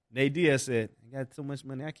 Nate Diaz said, I got so much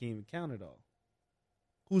money I can't even count it all.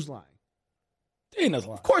 Who's lying? Dana's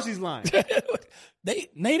lying. Of course he's lying.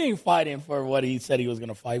 Nate ain't fighting for what he said he was going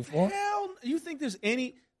to fight for. Hell, you think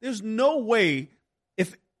there's no way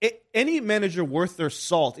if any manager worth their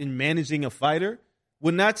salt in managing a fighter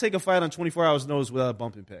would not take a fight on 24 hours notice without a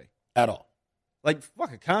bump in pay. At all. Like,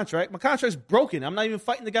 fuck a contract. My contract's broken. I'm not even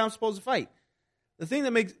fighting the guy I'm supposed to fight. The thing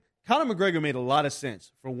that makes Conor McGregor made a lot of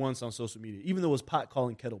sense for once on social media, even though it was pot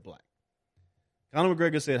calling kettle black. Conor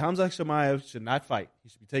McGregor said Hamza Chimaev should not fight. He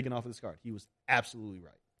should be taken off of this card. He was absolutely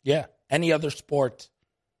right. Yeah. Any other sport,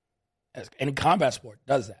 any combat sport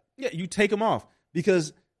does that. Yeah, you take him off.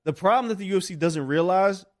 Because the problem that the UFC doesn't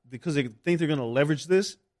realize, because they think they're going to leverage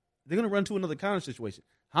this, they're going to run to another counter situation.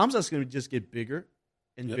 Hamza's going to just get bigger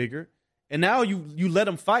and bigger. And now you let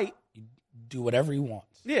him fight. You do whatever he wants.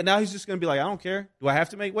 Yeah, now he's just going to be like, I don't care. Do I have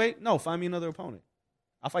to make weight? No, find me another opponent.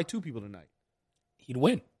 I'll fight 2 people tonight. He'd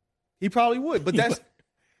win. He probably would,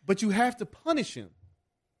 but you have to punish him.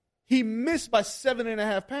 He missed by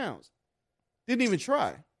 7.5 pounds. Didn't even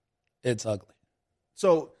try. It's ugly.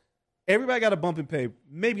 So, Everybody got a bump in pay.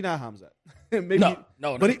 Maybe not Hamzat. Maybe,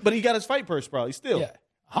 no. But he got his fight purse probably still. Yeah,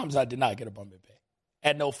 Hamzat did not get a bump in pay.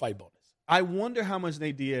 Had no fight bonus. I wonder how much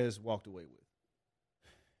Nate Diaz walked away with.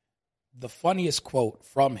 The funniest quote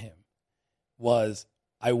from him was,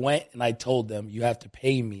 I went and I told them, you have to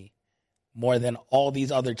pay me more than all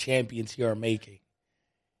these other champions here are making.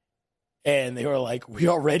 And they were like, we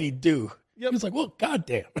already do. Yep. He was like, well,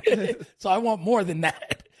 goddamn. So I want more than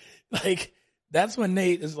that. Like, that's when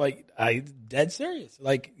Nate is like, I dead serious.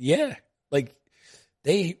 Like, yeah. Like,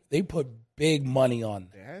 they put big money on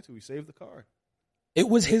that. They had to. He saved the card. It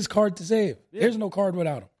was his card to save. Yeah. There's no card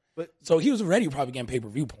without him. So he was already probably getting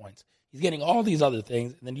pay-per-view points. He's getting all these other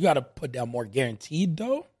things, and then you got to put down more guaranteed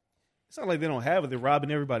dough. It's not like they don't have it. They're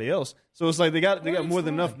robbing everybody else. So it's like they got more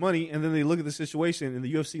than enough money, and then they look at the situation, and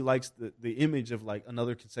the UFC likes the image of like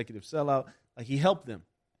another consecutive sellout. Like he helped them.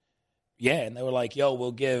 Yeah, and they were like, yo,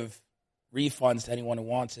 we'll give refunds to anyone who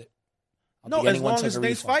wants it. No, as long as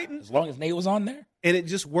Nate's fighting. As long as Nate was on there. And it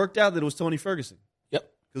just worked out that it was Tony Ferguson.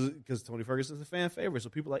 Yep. Because Tony Ferguson's a fan favorite. So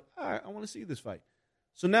people are like, all right, I want to see this fight.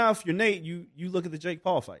 So now if you're Nate, you look at the Jake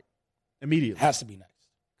Paul fight immediately. Has to be nice.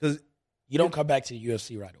 Because you don't come back to the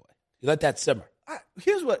UFC right away. You let that simmer.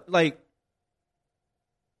 Here's what, like,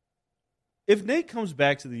 if Nate comes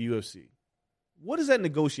back to the UFC, what does that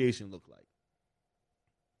negotiation look like?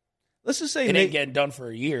 Let's just say It Nate ain't getting done for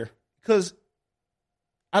a year. Because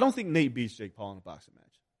I don't think Nate beats Jake Paul in a boxing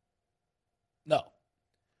match. No.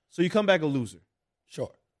 So you come back a loser.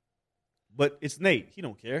 Sure. But it's Nate. He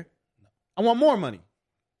don't care. No. I want more money.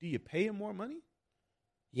 Do you pay him more money?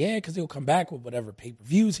 Yeah, because he'll come back with whatever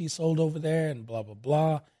pay-per-views he sold over there and blah, blah,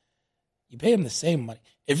 blah. You pay him the same money.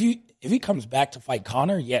 If he comes back to fight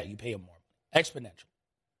Conor, yeah, you pay him more money. Exponential.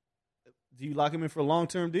 Do you lock him in for a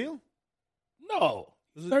long-term deal? No.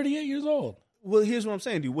 He's 38 years old. Well, here's what I'm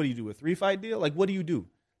saying, dude. What do you do? A 3-fight deal? Like, what do you do?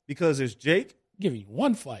 Because there's Jake. Give you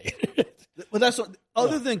one fight. Well, that's what,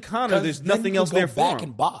 other than Conor, there's nothing else there for him. Back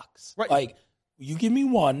and box. Right. Like, you give me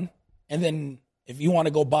one, and then if you want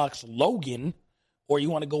to go box Logan, or you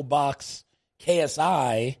want to go box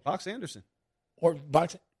KSI. Box Anderson. Or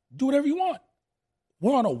box, do whatever you want.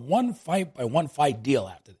 We're on a one-fight deal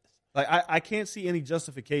after this. Like, I can't see any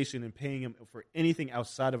justification in paying him for anything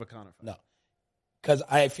outside of a Conor fight. No. Because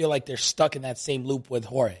I feel like they're stuck in that same loop with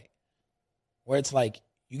Jorge, where it's like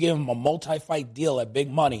you give him a multi-fight deal at big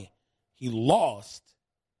money. He lost.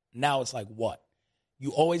 Now it's like, what?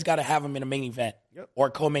 You always got to have him in a main event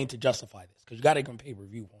or co-main to justify this because you got to give him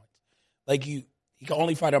pay-per-view points. Like, he can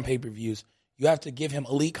only fight on pay-per-views. You have to give him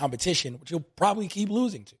elite competition, which he'll probably keep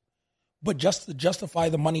losing to, but just to justify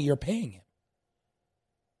the money you're paying him.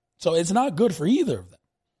 So it's not good for either of them.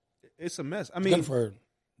 It's a mess. It's good for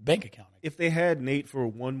bank account. If they had Nate for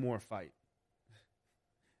one more fight,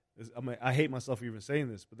 I hate myself for even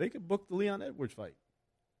saying this, but they could book the Leon Edwards fight.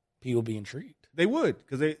 People be intrigued. They would,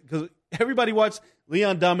 because everybody watched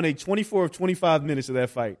Leon dominate 24 of 25 minutes of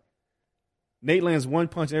that fight. Nate lands one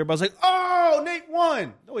punch, and everybody's like, oh, Nate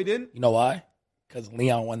won. No, he didn't. You know why? Because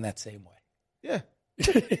Leon won that same way. Yeah.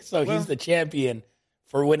 So he's the champion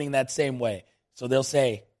for winning that same way. So they'll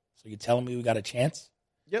say, so you're telling me we got a chance?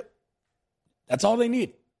 Yep. That's all they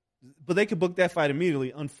need. But they could book that fight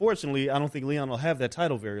immediately. Unfortunately, I don't think Leon will have that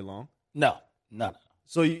title very long. No.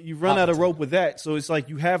 So you run out of rope with that. So it's like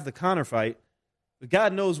you have the Conor fight. But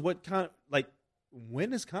God knows what kind of, like,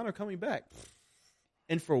 when is Conor coming back?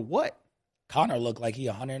 And for what? Conor looked like he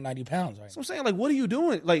 190 pounds right now. So I'm saying, like, what are you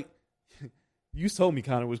doing? Like, you told me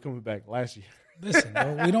Conor was coming back last year. Listen,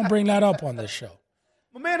 bro, we don't bring that up on this show.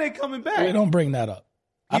 My man ain't coming back. We don't bring that up.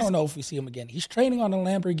 I don't know if we see him again. He's training on a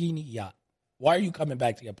Lamborghini yacht. Why are you coming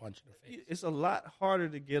back to get punched in the face? It's a lot harder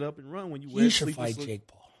to get up and run when you wear He should fight Jake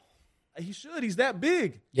Paul. He should. He's that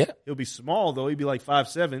big. Yeah. He'll be small, though. He'd be like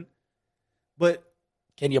 5'7". But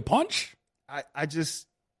can you punch? I just...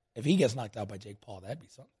 If he gets knocked out by Jake Paul, that'd be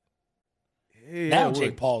something. Yeah, now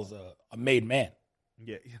Jake Paul's a made man.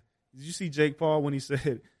 Yeah. Did you see Jake Paul when he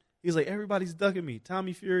said, he's like, everybody's ducking me.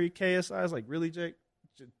 Tommy Fury, KSI. is like, really, Jake?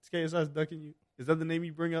 KSI's ducking you? Is that the name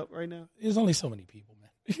you bring up right now? There's only so many people, man.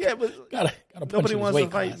 Yeah, but gotta punch nobody wants to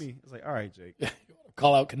class. fight me. It's like, all right, Jake. You want to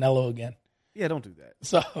call out Canelo again? Yeah, don't do that.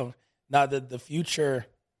 So now the future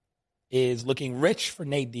is looking rich for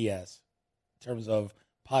Nate Diaz in terms of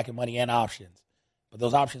pocket money and options. But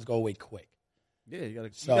those options go away quick. Yeah, you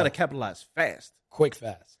gotta capitalize fast. Quick,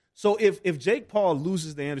 fast. So if Jake Paul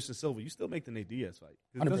loses to Anderson Silva, you still make the Nate Diaz fight.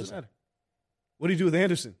 It 100%. doesn't matter. What do you do with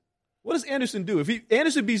Anderson? What does Anderson do? If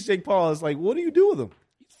Anderson beats Jake Paul, it's like, what do you do with him?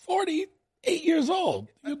 He's 48 years old.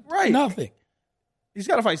 Right. Nothing. He's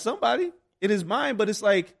got to fight somebody in his mind, but it's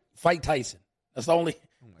like... Fight Tyson. That's the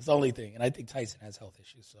only thing. And I think Tyson has health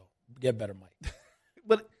issues, so get better mic.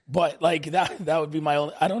 But like that would be my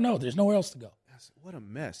only. I don't know. There's nowhere else to go. what a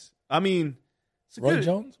mess. I mean, Roy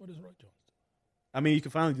Jones. What is Roy Jones? I mean, you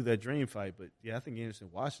can finally do that dream fight, but yeah, I think Anderson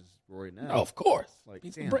washes Roy now. Oh, of course. Like,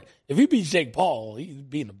 if he beats Jake Paul, he's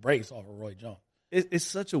beating the brakes off of Roy Jones. It's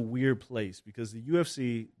such a weird place because the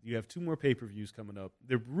UFC, you have 2 more pay-per-views coming up.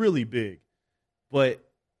 They're really big, but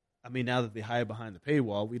I mean, now that they hide behind the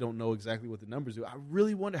paywall, we don't know exactly what the numbers do. I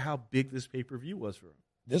really wonder how big this pay-per-view was for him.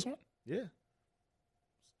 This one? Yeah. It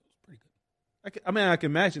was pretty good. I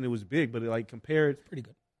can imagine it was big, but compared, pretty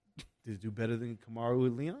good. Did it do better than Kamaru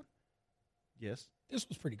and Leon? Yes. This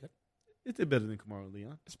was pretty good. It did better than Kamaru and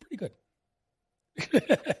Leon. It's pretty good.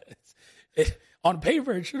 On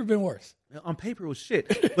paper, it should have been worse. On paper, it was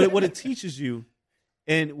shit. But what it teaches you,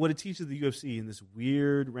 and what it teaches the UFC in this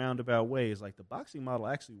weird roundabout way, is like the boxing model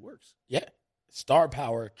actually works. Yeah. Star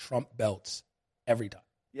power, Trump belts every time.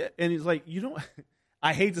 Yeah, and it's like, you don't –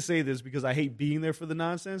 I hate to say this because I hate being there for the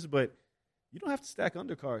nonsense, but you don't have to stack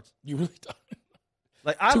undercards. You really don't.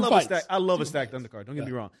 Like, I love a stacked undercard. Don't get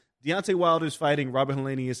me wrong. Deontay Wilder's fighting Robert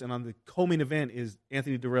Helenius, and on the co-main event is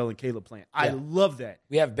Anthony Durrell and Caleb Plant. I love that.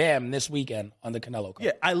 We have Bam this weekend on the Canelo card.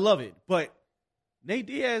 Yeah, I love it. But Nate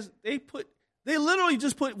Diaz, they literally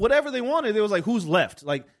just put whatever they wanted. It was like, who's left?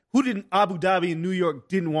 Like, who didn't Abu Dhabi and New York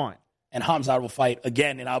didn't want? And Hamzat will fight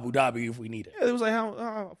again in Abu Dhabi if we need it. Yeah, it was like,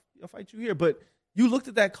 I'll fight you here. But you looked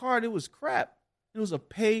at that card, it was crap. It was a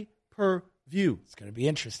pay-per-view. It's going to be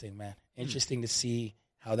interesting, man. Interesting to see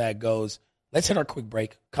how that goes. Let's hit our quick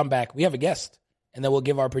break. Come back. We have a guest, and then we'll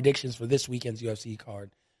give our predictions for this weekend's UFC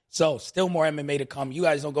card. So, still more MMA to come. You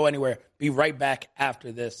guys don't go anywhere. Be right back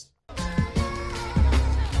after this.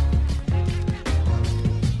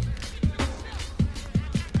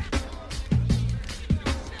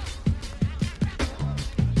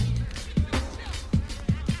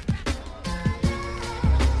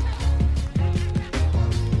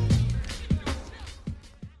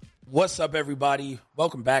 What's up, everybody?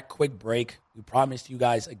 Welcome back. Quick break. We promised you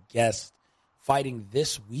guys a guest fighting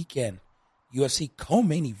this weekend. UFC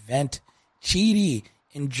co-main event. Chidi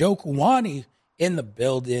and Njokuani in the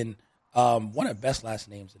building. One of the best last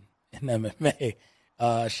names in MMA.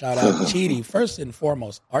 Shout out Chidi. First and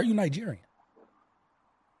foremost, are you Nigerian?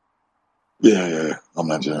 Yeah. I'm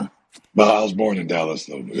Nigerian. But I was born in Dallas,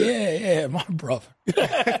 though. Yeah, my brother.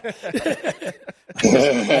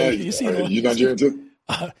 You Nigerian too?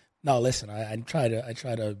 No, listen, I try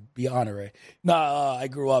to be honorary. No, I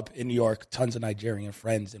grew up in New York, tons of Nigerian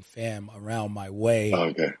friends and fam around my way.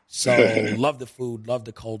 Okay. So love the food, love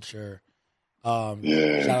the culture.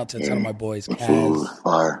 Shout out to some of my boys, the Kaz, food,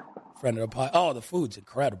 fire. Friend of the pod. Oh, the food's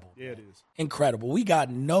incredible. Yeah, it is. Incredible. We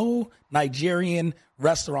got no Nigerian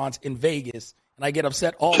restaurants in Vegas, and I get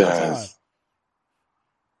upset all the time.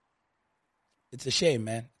 It's a shame,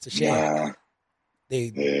 man. It's a shame.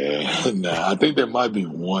 I think there might be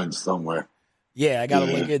one somewhere. Yeah, I got to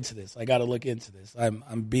look into this.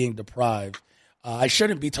 I'm being deprived. I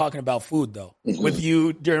shouldn't be talking about food, though, with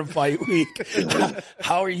you during fight week.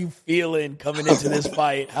 How are you feeling coming into this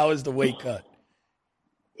fight? How is the weight cut?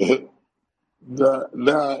 Feeling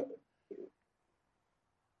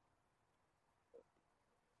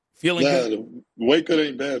good? The weight cut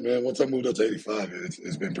ain't bad, man. Once I moved up to 85,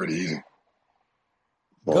 it's been pretty easy.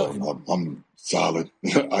 So I'm solid.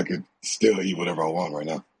 I could still eat whatever I want right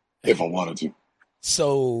now if I wanted to.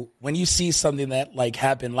 So when you see something that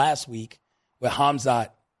happened last week with Hamzat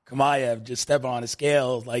Chimaev just stepping on the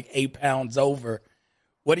scales 8 pounds over,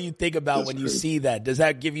 what do you think about when you see that? Does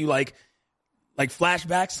that give you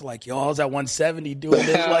flashbacks to yo, I was at 170 doing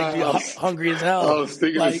this you're hungry as hell? I was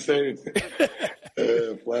thinking the same thing.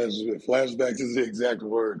 Flashbacks is the exact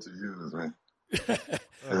word to use, man.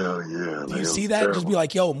 Hell yeah. Do you see that? Terrible.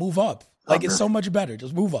 Just be yo, move up. It's so much better.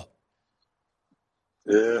 Just move up.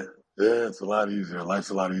 Yeah, it's a lot easier.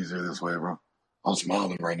 Life's a lot easier this way, bro. I'm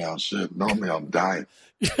smiling right now. Shit, normally I'm dying.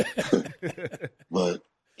 But,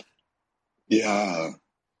 yeah,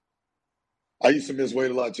 I used to miss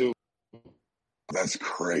weight a lot, too. That's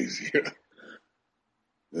crazy.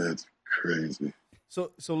 That's crazy.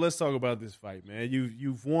 So let's talk about this fight, man.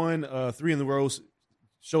 You've won 3 in the row,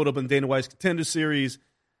 showed up in Dana White's Contender Series.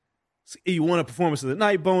 You won a Performance of the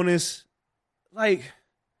Night bonus. You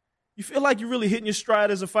feel like you're really hitting your stride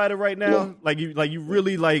as a fighter right now. Yeah. You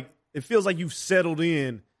really it feels like you've settled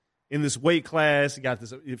in this weight class. You got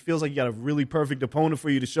this. It feels like you got a really perfect opponent for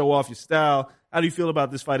you to show off your style. How do you feel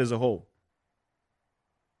about this fight as a whole?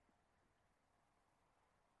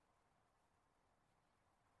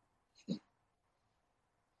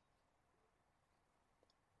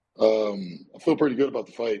 I feel pretty good about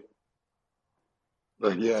the fight.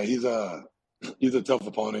 He's he's a tough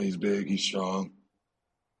opponent. He's big. He's strong.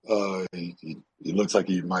 He looks like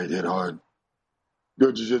he might hit hard.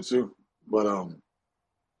 Good jiu-jitsu, but I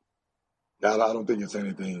don't think it's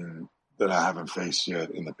anything that I haven't faced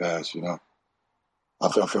yet in the past. I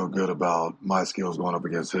feel good about my skills going up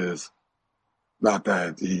against his. Not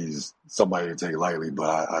that he's somebody to take lightly,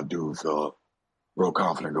 but I do feel real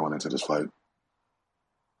confident going into this fight.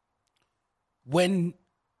 When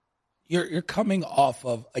you're coming off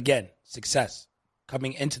of, again, success,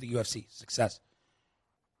 coming into the UFC, success,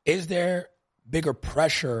 is there bigger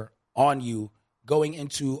pressure on you going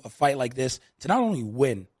into a fight like this to not only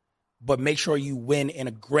win, but make sure you win in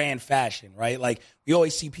a grand fashion, right? Like, we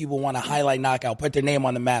always see people want to highlight knockout, put their name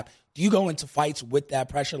on the map. Do you go into fights with that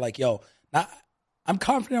pressure? Like, I'm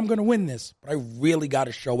confident I'm going to win this, but I really got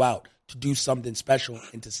to show out to do something special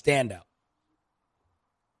and to stand out.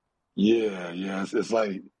 Yeah. It's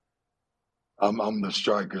like I'm the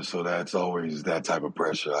striker, so that's always that type of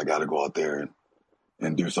pressure. I got to go out there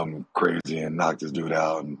and do something crazy and knock this dude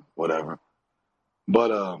out and whatever.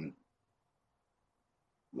 But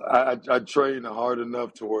I train hard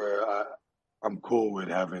enough to where I'm cool with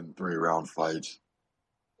having 3-round fights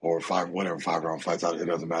or 5-round fights. It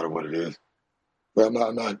doesn't matter what it is. But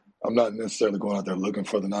I'm not necessarily going out there looking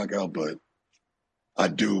for the knockout, but I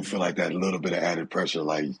do feel like that little bit of added pressure,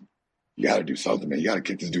 like, you got to do something, man. You got to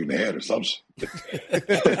kick this dude in the head or something.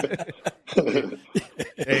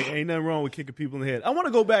 Hey, ain't nothing wrong with kicking people in the head. I want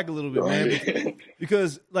to go back a little bit, man,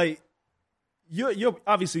 because like you're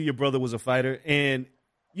obviously your brother was a fighter, and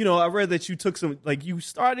I read that you took you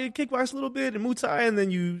started kickboxing a little bit and Muay Thai, and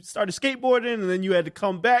then you started skateboarding, and then you had to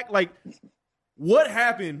come back. Like, what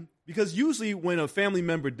happened? Because usually when a family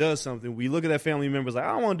member does something, we look at that family member like,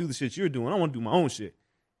 I don't want to do the shit you're doing. I want to do my own shit.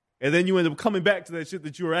 And then you end up coming back to that shit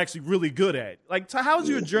that you were actually really good at. Like, how's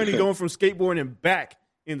your journey going from skateboarding and back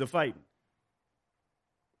into fighting?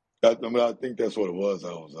 I think that's what it was.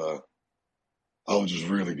 I was just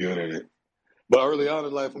really good at it. But early on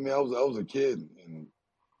in life, I was a kid, and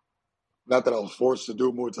not that I was forced to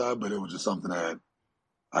do Muay Thai, but it was just something that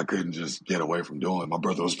I couldn't just get away from doing. My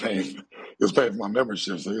brother was paying for my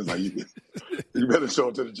membership, so he was like, "You better show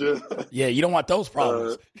up to the gym." Yeah, you don't want those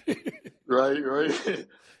problems. Right.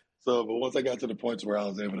 So, but once I got to the point where I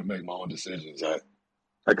was able to make my own decisions,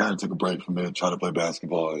 I kind of took a break from it, tried to play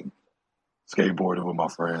basketball and skateboarded with my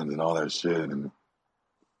friends and all that shit.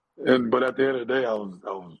 But at the end of the day, I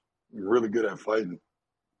was really good at fighting.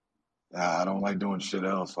 I don't like doing shit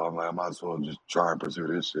else, so I'm like, I might as well just try and pursue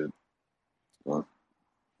this shit. So,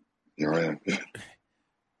 here I am.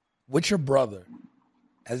 With your brother,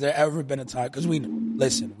 has there ever been a time, because we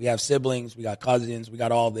have siblings, we got cousins, we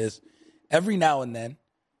got all this. Every now and then,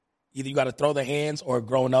 either you got to throw the hands, or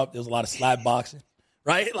growing up, there's a lot of slap boxing,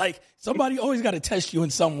 right? Like, somebody always got to test you in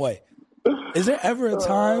some way. Is there ever a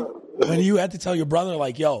time when you had to tell your brother,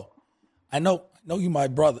 like, yo, I know you my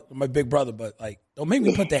big brother, but, like, don't make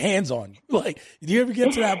me put the hands on you. Like, do you ever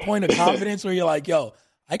get to that point of confidence where you're like, yo,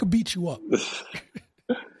 I could beat you up?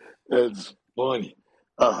 It's funny.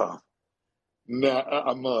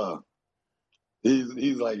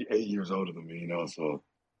 He's like 8 years older than me, so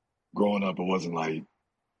growing up, it wasn't like,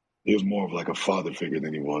 he was more of like a father figure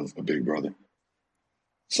than he was a big brother.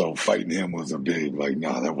 So fighting him was a big, like,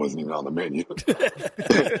 that wasn't even on the menu.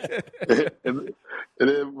 and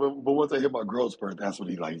then, but once I hit my growth spurt, that's when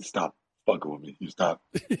he stopped fucking with me. He stopped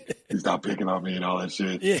picking on me and all that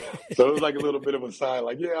shit. Yeah. So it was like a little bit of a sign,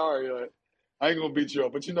 like, yeah, all right, I ain't gonna beat you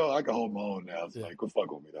up, but I can hold my own now. It's like, quit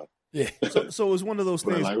fucking with me though. Yeah. So it was one of those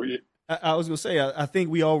things. I was gonna say, I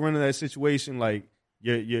think we all run into that situation. Like,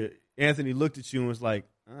 your Anthony looked at you and was like,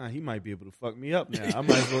 he might be able to fuck me up now. I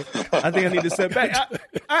might as well. I think I need to step back.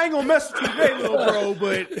 I ain't gonna mess with you today, little bro,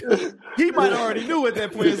 but he might already knew at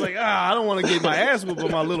that point. It's like, I don't want to get my ass whooped by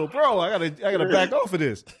my little bro. I gotta back off of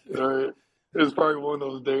this. Right. It was probably one of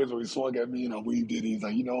those days where he swung at me and I weaved it. He's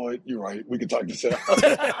like, you know what? You're right. We can talk this out.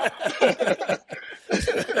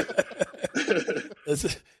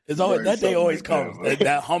 It's always, that day always comes.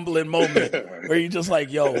 That humbling moment where you're just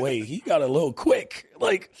like, yo, wait, he got a little quick.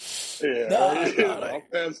 Like, I'm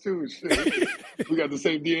fast too. Shit. We got the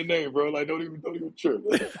same DNA, bro. Like, don't even trip.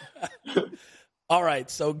 All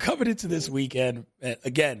right, so coming into this weekend,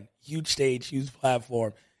 again, huge stage, huge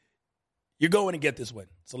platform. You're going to get this win,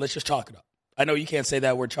 so let's just chalk it up. I know you can't say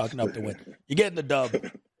that word, chalking up the win. You're getting the dub.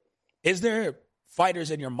 Is there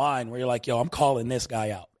fighters in your mind where you're like, yo, I'm calling this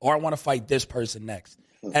guy out, or I want to fight this person next?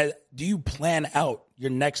 Do you plan out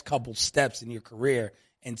your next couple steps in your career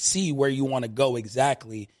and see where you want to go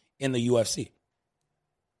exactly in the UFC?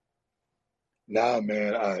 Nah,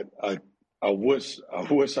 man, I wish I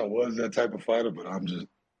was that type of fighter, but I'm just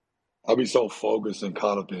I'll be so focused and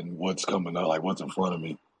caught up in what's coming up, like what's in front of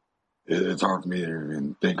me. It's hard for me to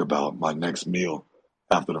even think about my next meal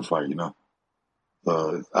after the fight, you know?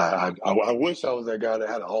 So I wish I was that guy that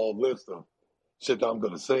had a whole list of shit that I'm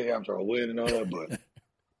going to say after I win and all that, but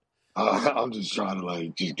I'm just trying to,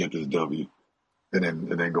 like, just get this W and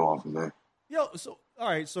then go on from there. Yo, so, all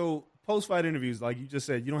right, so post-fight interviews, like you just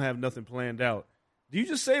said, you don't have nothing planned out. Do you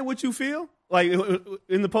just say what you feel? Like,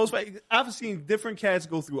 in the post-fight, I've seen different cats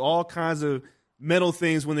go through all kinds of mental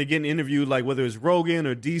things when they're getting interviewed, like whether it's Rogan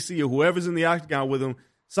or DC or whoever's in the octagon with them.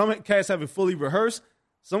 Some cats have it fully rehearsed.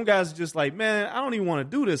 Some guys are just like, man, I don't even want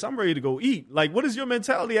to do this. I'm ready to go eat. Like, what is your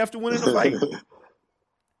mentality after winning the fight?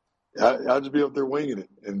 I'll just be up there winging it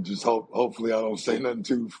and just hopefully I don't say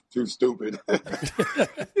nothing too stupid. And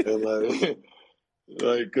like,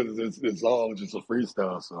 cause it's all just a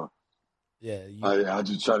freestyle. So Yeah, I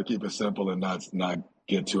just try to keep it simple and not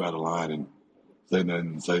get too out of line and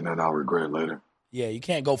say nothing I'll regret later. yeah, you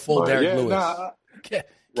can't go full Derek Lewis. Can't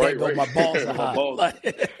go. Right. My balls are hot.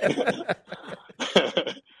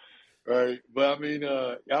 Right, but I mean,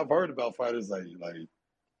 I've heard about fighters like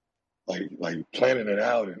planning it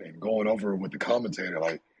out and going over it with the commentator,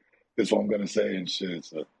 like this is what I'm gonna say and shit.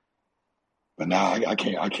 So, but now I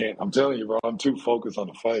can't. I'm telling you, bro, I'm too focused on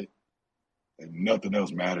the fight, and nothing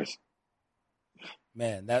else matters.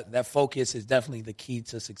 Man, that focus is definitely the key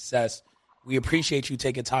to success. We appreciate you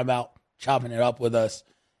taking time out, chopping it up with us.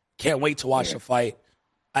 Can't wait to watch the fight.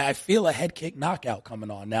 I feel a head kick knockout coming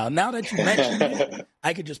on now. Now that you mentioned it,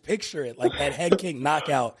 I could just picture it. Like that head kick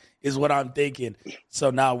knockout is what I'm thinking. So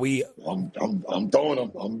now I'm throwing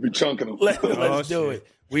them. I'm gonna be chunking them. Let's do it.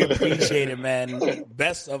 We appreciate it, man.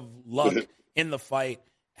 Best of luck in the fight.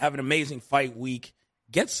 Have an amazing fight week.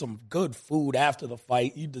 Get some good food after the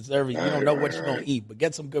fight. You deserve it. You don't know what you're gonna eat, but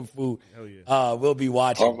get some good food. Hell yeah. We'll be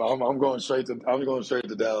watching. I'm going straight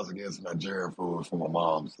to Dallas against some Nigerian food for my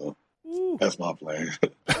mom. So that's my plan.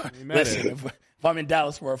 Listen, if I'm in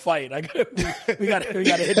Dallas for a fight, we gotta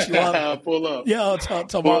hit you up. Pull up. Yo,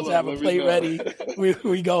 tomorrow to have a plate ready.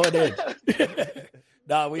 We going in.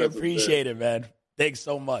 Nah, we appreciate it, man. Thanks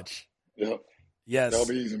so much. Yep. Yes. That'll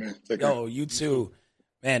be easy, man. Take care. Yo, you too.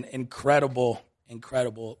 Man, incredible.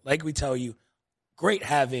 Like we tell you, great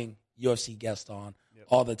having UFC guests on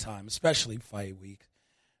all the time, especially fight week.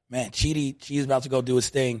 Man, Chidi's about to go do his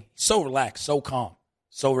thing. So relaxed, so calm,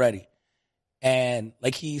 so ready. And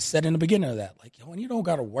like he said in the beginning of that, like, when you don't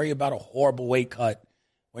got to worry about a horrible weight cut,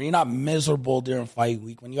 when you're not miserable during fight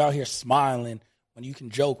week, when you're out here smiling, when you can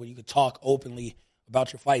joke, when you can talk openly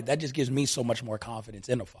about your fight, that just gives me so much more confidence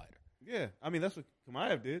in a fighter. Yeah, I mean, that's what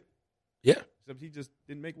Kamaev did. Yeah. Except he just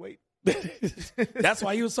didn't make weight. That's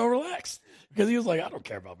why he was so relaxed, because he was like, I don't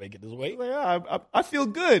care about making this weight. Like, I feel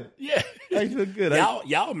good. Yeah. I feel good.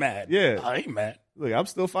 Y'all mad. Yeah. I ain't mad. Look, I'm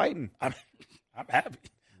still fighting. I'm happy.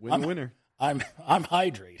 Winner. I'm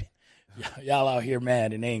hydrated. Y'all out here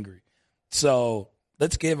mad and angry. So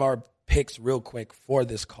let's give our picks real quick for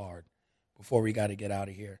this card before we got to get out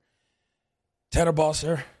of here. Tanner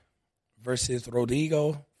Bosser versus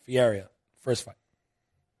Rodrigo Fierro. First fight.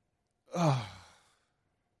 I'm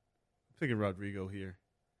picking Rodrigo here.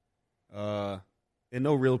 And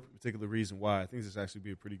no real particular reason why. I think this actually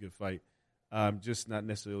be a pretty good fight. I'm just not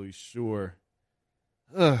necessarily sure.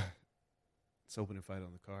 It's opening fight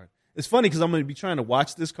on the card. It's funny because I'm going to be trying to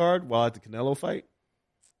watch this card while at the Canelo fight.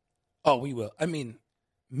 Oh, we will. I mean,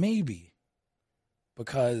 maybe.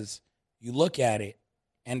 Because you look at it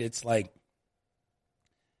and it's like,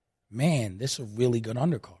 man, this is a really good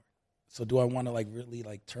undercard. So do I want to really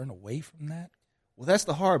turn away from that? Well, that's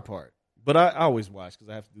the hard part. But I always watch because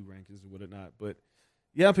I have to do rankings and whatnot. But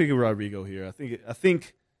yeah, I'm picking Rodrigo here. I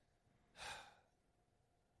think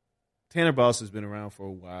Tanner Boss has been around for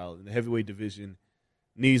a while in the heavyweight division,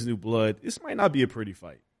 needs new blood. This might not be a pretty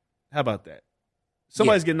fight. How about that?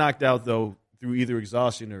 Somebody's getting knocked out, though, through either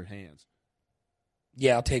exhaustion or hands.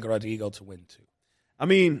 Yeah, I'll take Rodrigo to win, too. I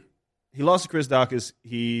mean, he lost to Chris Daukaus.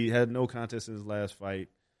 He had no contest in his last fight.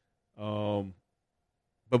 But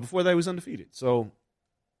before that, he was undefeated. So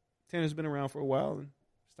Tanner's been around for a while, and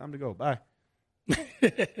it's time to go. Bye.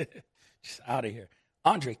 Just out of here.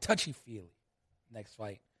 Andre Touchy-Feely. Next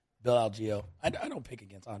fight. Bill Algeo. I don't pick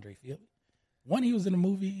against Andre Feely. One, he was in a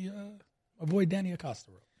movie my boy Danny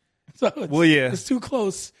Acosta wrote. So it's too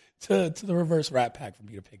close to the reverse Rat Pack for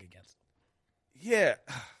me to pick against him. Yeah.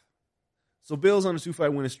 So Bill's on a 2-fight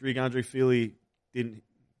winning streak. Andre Feely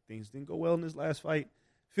things didn't go well in his last fight.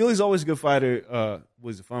 Feely's always a good fighter.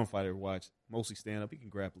 Was a fun fighter to watch. Mostly stand up. He can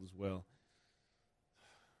grapple as well.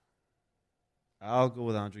 I'll go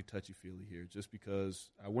with Andre Touchy-Feely here just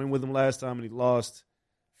because I went with him last time and he lost.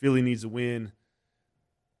 Feely needs a win.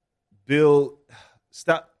 Bill,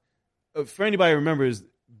 stop. For anybody who remembers,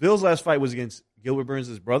 Bill's last fight was against Gilbert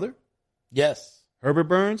Burns' brother. Yes. Herbert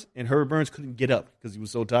Burns, and Herbert Burns couldn't get up because he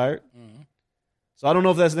was so tired. Mm-hmm. So I don't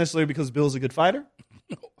know if that's necessarily because Bill's a good fighter.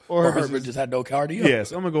 Or Herbert just had no cardio. Yeah,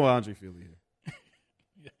 so I'm going to go with Andre Fili here.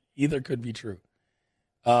 Either could be true.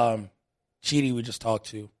 Chidi we just talked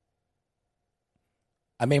to.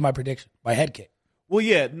 I made my prediction. My head kick. Well,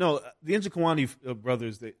 yeah, no, the Njokuani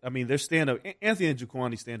brothers, their stand-up, Anthony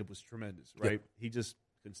Njokuani's stand-up was tremendous, right? Yep. He just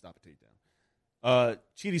couldn't stop a takedown.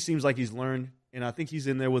 Chidi seems like he's learned, and I think he's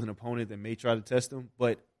in there with an opponent that may try to test him,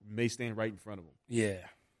 but may stand right in front of him. Yeah.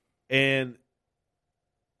 And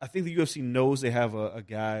I think the UFC knows they have a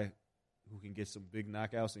guy who can get some big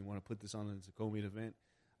knockouts, and they want to put this on as a co-main event.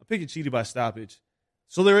 I'm picking Chidi by stoppage.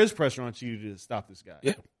 So there is pressure on Chidi to stop this guy.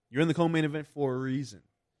 Yeah. You're in the co-main event for a reason.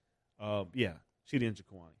 Chidi and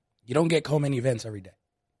Njokuani. You don't get co-main events every day.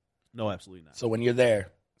 No, absolutely not. So when you're there,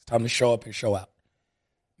 it's time to show up and show out.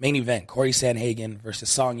 Main event, Corey Sandhagen versus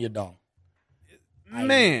Song Yadong.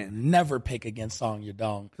 Man. I never pick against Song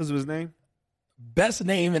Yadong. Because of his name? Best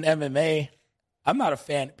name in MMA. I'm not a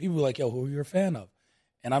fan. People are like, yo, who are you a fan of?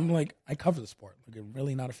 And I'm like, I cover the sport. I'm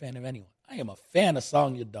really not a fan of anyone. I am a fan of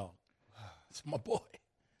Song Yadong. It's my boy.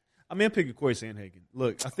 I'm picking Corey Sandhagen.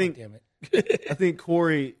 Look, I think damn it. I think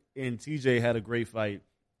Corey and TJ had a great fight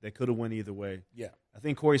that could have went either way. Yeah. I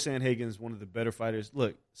think Corey Sandhagen is one of the better fighters.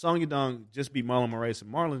 Look, Song Yadong just beat Marlon Moraes,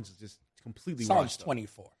 and Marlon's is just completely Song's washed up.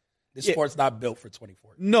 24. This sport's not built for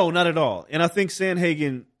 24. No, not at all. And I think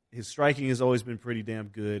Sandhagen, his striking has always been pretty damn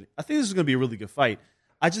good. I think this is going to be a really good fight.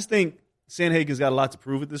 I just think Sandhagen's got a lot to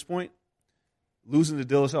prove at this point. Losing to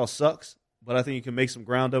Dillashaw sucks, but I think he can make some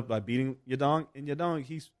ground up by beating Yadong. And Yadong,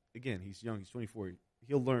 he's young. He's 24.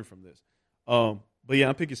 He'll learn from this. But yeah,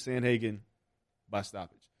 I'm picking Sandhagen by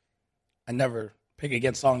stoppage. I never pick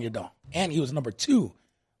against Song Yadong. And he was number 2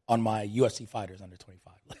 on my UFC fighters under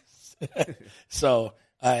 25 list. So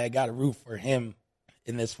I got to root for him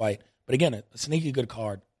in this fight. But again, a sneaky good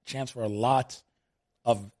card. Chance for a lot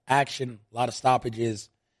of action, a lot of stoppages.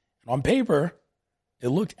 And on paper, it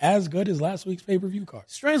looked as good as last week's pay-per-view card.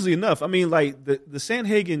 Strangely enough, I mean, like the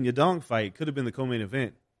Sandhagen-Yadong fight could have been the co-main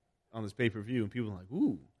event on this pay-per-view, and people were like,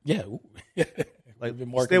 ooh. Yeah. Ooh. Like, been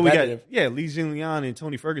more instead competitive. we got, Li Jingliang and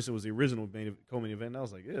Tony Ferguson was the original co-main event, and I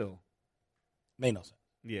was like, ew. Made no sense.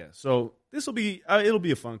 Yeah, so this will be, it'll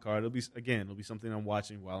be a fun card. It'll be something I'm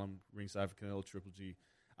watching while I'm ringside for Canelo Triple G.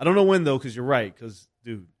 I don't know when, though, because you're right, because,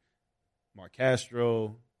 dude, Mark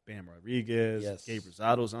Castro, Bam Rodriguez, Gabe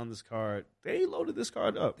Rosado's on this card. They loaded this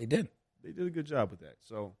card up. They did. They did a good job with that.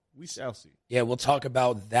 So we shall see. Yeah, we'll talk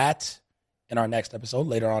about that in our next episode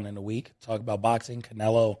later on in the week. Talk about boxing,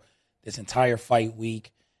 Canelo, this entire fight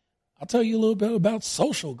week. I'll tell you a little bit about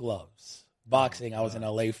Social Gloves. Boxing, I was in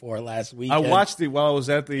LA for last week. I watched it while I was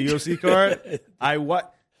at the UFC card.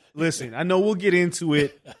 Listen, I know we'll get into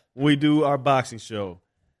it when we do our boxing show,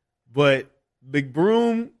 but Big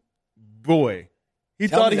Broom, boy, he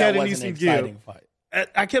thought he had a decent give. Fight.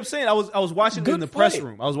 I kept saying I was watching it in the press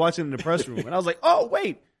room. I was watching it in the press room, and I was like, oh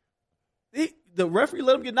wait, the referee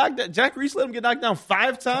let him get knocked down. Jack Reese let him get knocked down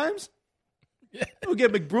 5 times. He'll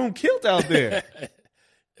get McBroom killed out there.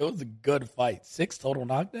 It was a good fight. 6 total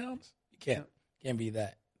knockdowns. You can't be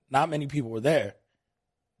that. Not many people were there,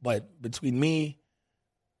 but between me,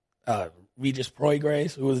 Regis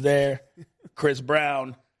Proigres, who was there, Chris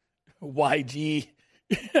Brown, YG,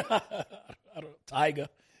 I don't know, Tyga.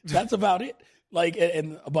 That's about it. Like,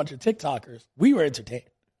 and a bunch of TikTokers. We were entertained.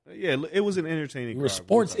 Yeah, it was an entertaining. We were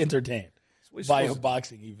sports entertained by a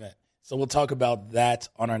boxing event. So we'll talk about that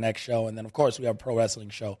on our next show. And then, of course, we have a pro wrestling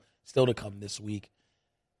show still to come this week.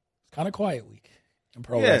 It's kind of quiet week in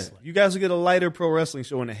pro wrestling. You guys will get a lighter pro wrestling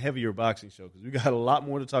show and a heavier boxing show because we got a lot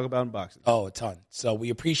more to talk about in boxing. Oh, a ton. So we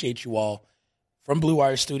appreciate you all from Blue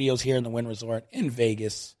Wire Studios here in the Wynn Resort in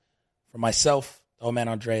Vegas. For myself, the old man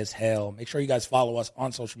Andreas Hale. Make sure you guys follow us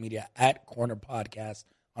on social media at Corner Podcast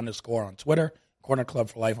 _ on Twitter, Corner Club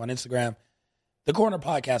for Life on Instagram, the Corner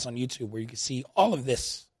Podcast on YouTube, where you can see all of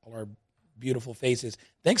this, all our beautiful faces.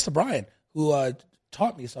 Thanks to Brian, who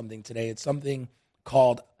taught me something today. It's something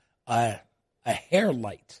called a hair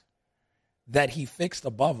light that he fixed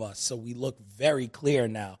above us, so we look very clear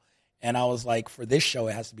now. And I was like, for this show,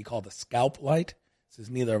 it has to be called a scalp light, since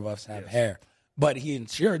neither of us have hair. But he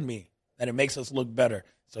assured me that it makes us look better.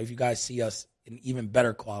 So if you guys see us in even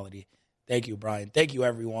better quality, thank you, Brian. Thank you,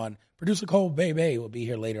 everyone. Producer Cole Bebe will be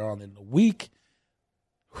here later on in the week.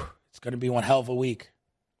 It's going to be one hell of a week.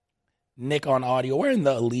 Nick on audio, wearing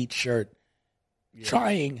the Elite shirt,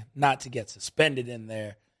 trying not to get suspended in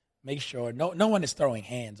there. Make sure no one is throwing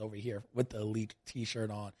hands over here with the Elite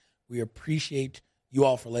T-shirt on. We appreciate you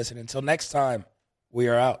all for listening. Until next time, we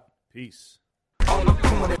are out. Peace.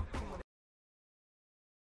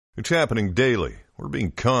 It's happening daily. We're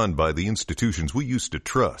being conned by the institutions we used to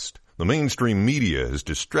trust. The mainstream media is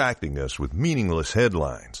distracting us with meaningless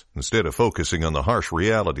headlines instead of focusing on the harsh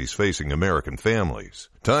realities facing American families.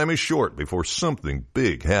 Time is short before something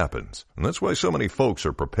big happens, and that's why so many folks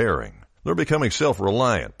are preparing. They're becoming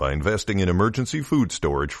self-reliant by investing in emergency food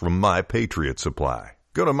storage from My Patriot Supply.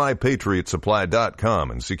 Go to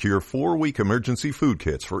MyPatriotSupply.com and secure 4-week emergency food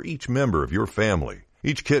kits for each member of your family.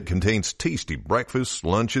 Each kit contains tasty breakfasts,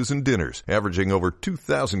 lunches, and dinners, averaging over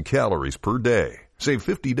 2,000 calories per day. Save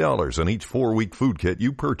 $50 on each 4-week food kit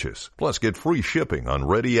you purchase. Plus, get free shipping on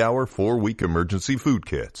Ready Hour 4-week emergency food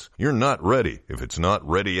kits. You're not ready if it's not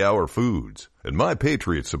Ready Hour foods. At My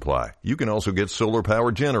Patriot Supply, you can also get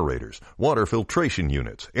solar-powered generators, water filtration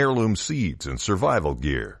units, heirloom seeds, and survival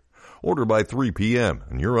gear. Order by 3 p.m.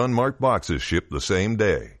 and your unmarked boxes ship the same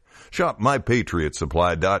day. Shop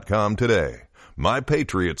MyPatriotSupply.com today.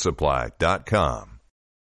 MyPatriotSupply.com.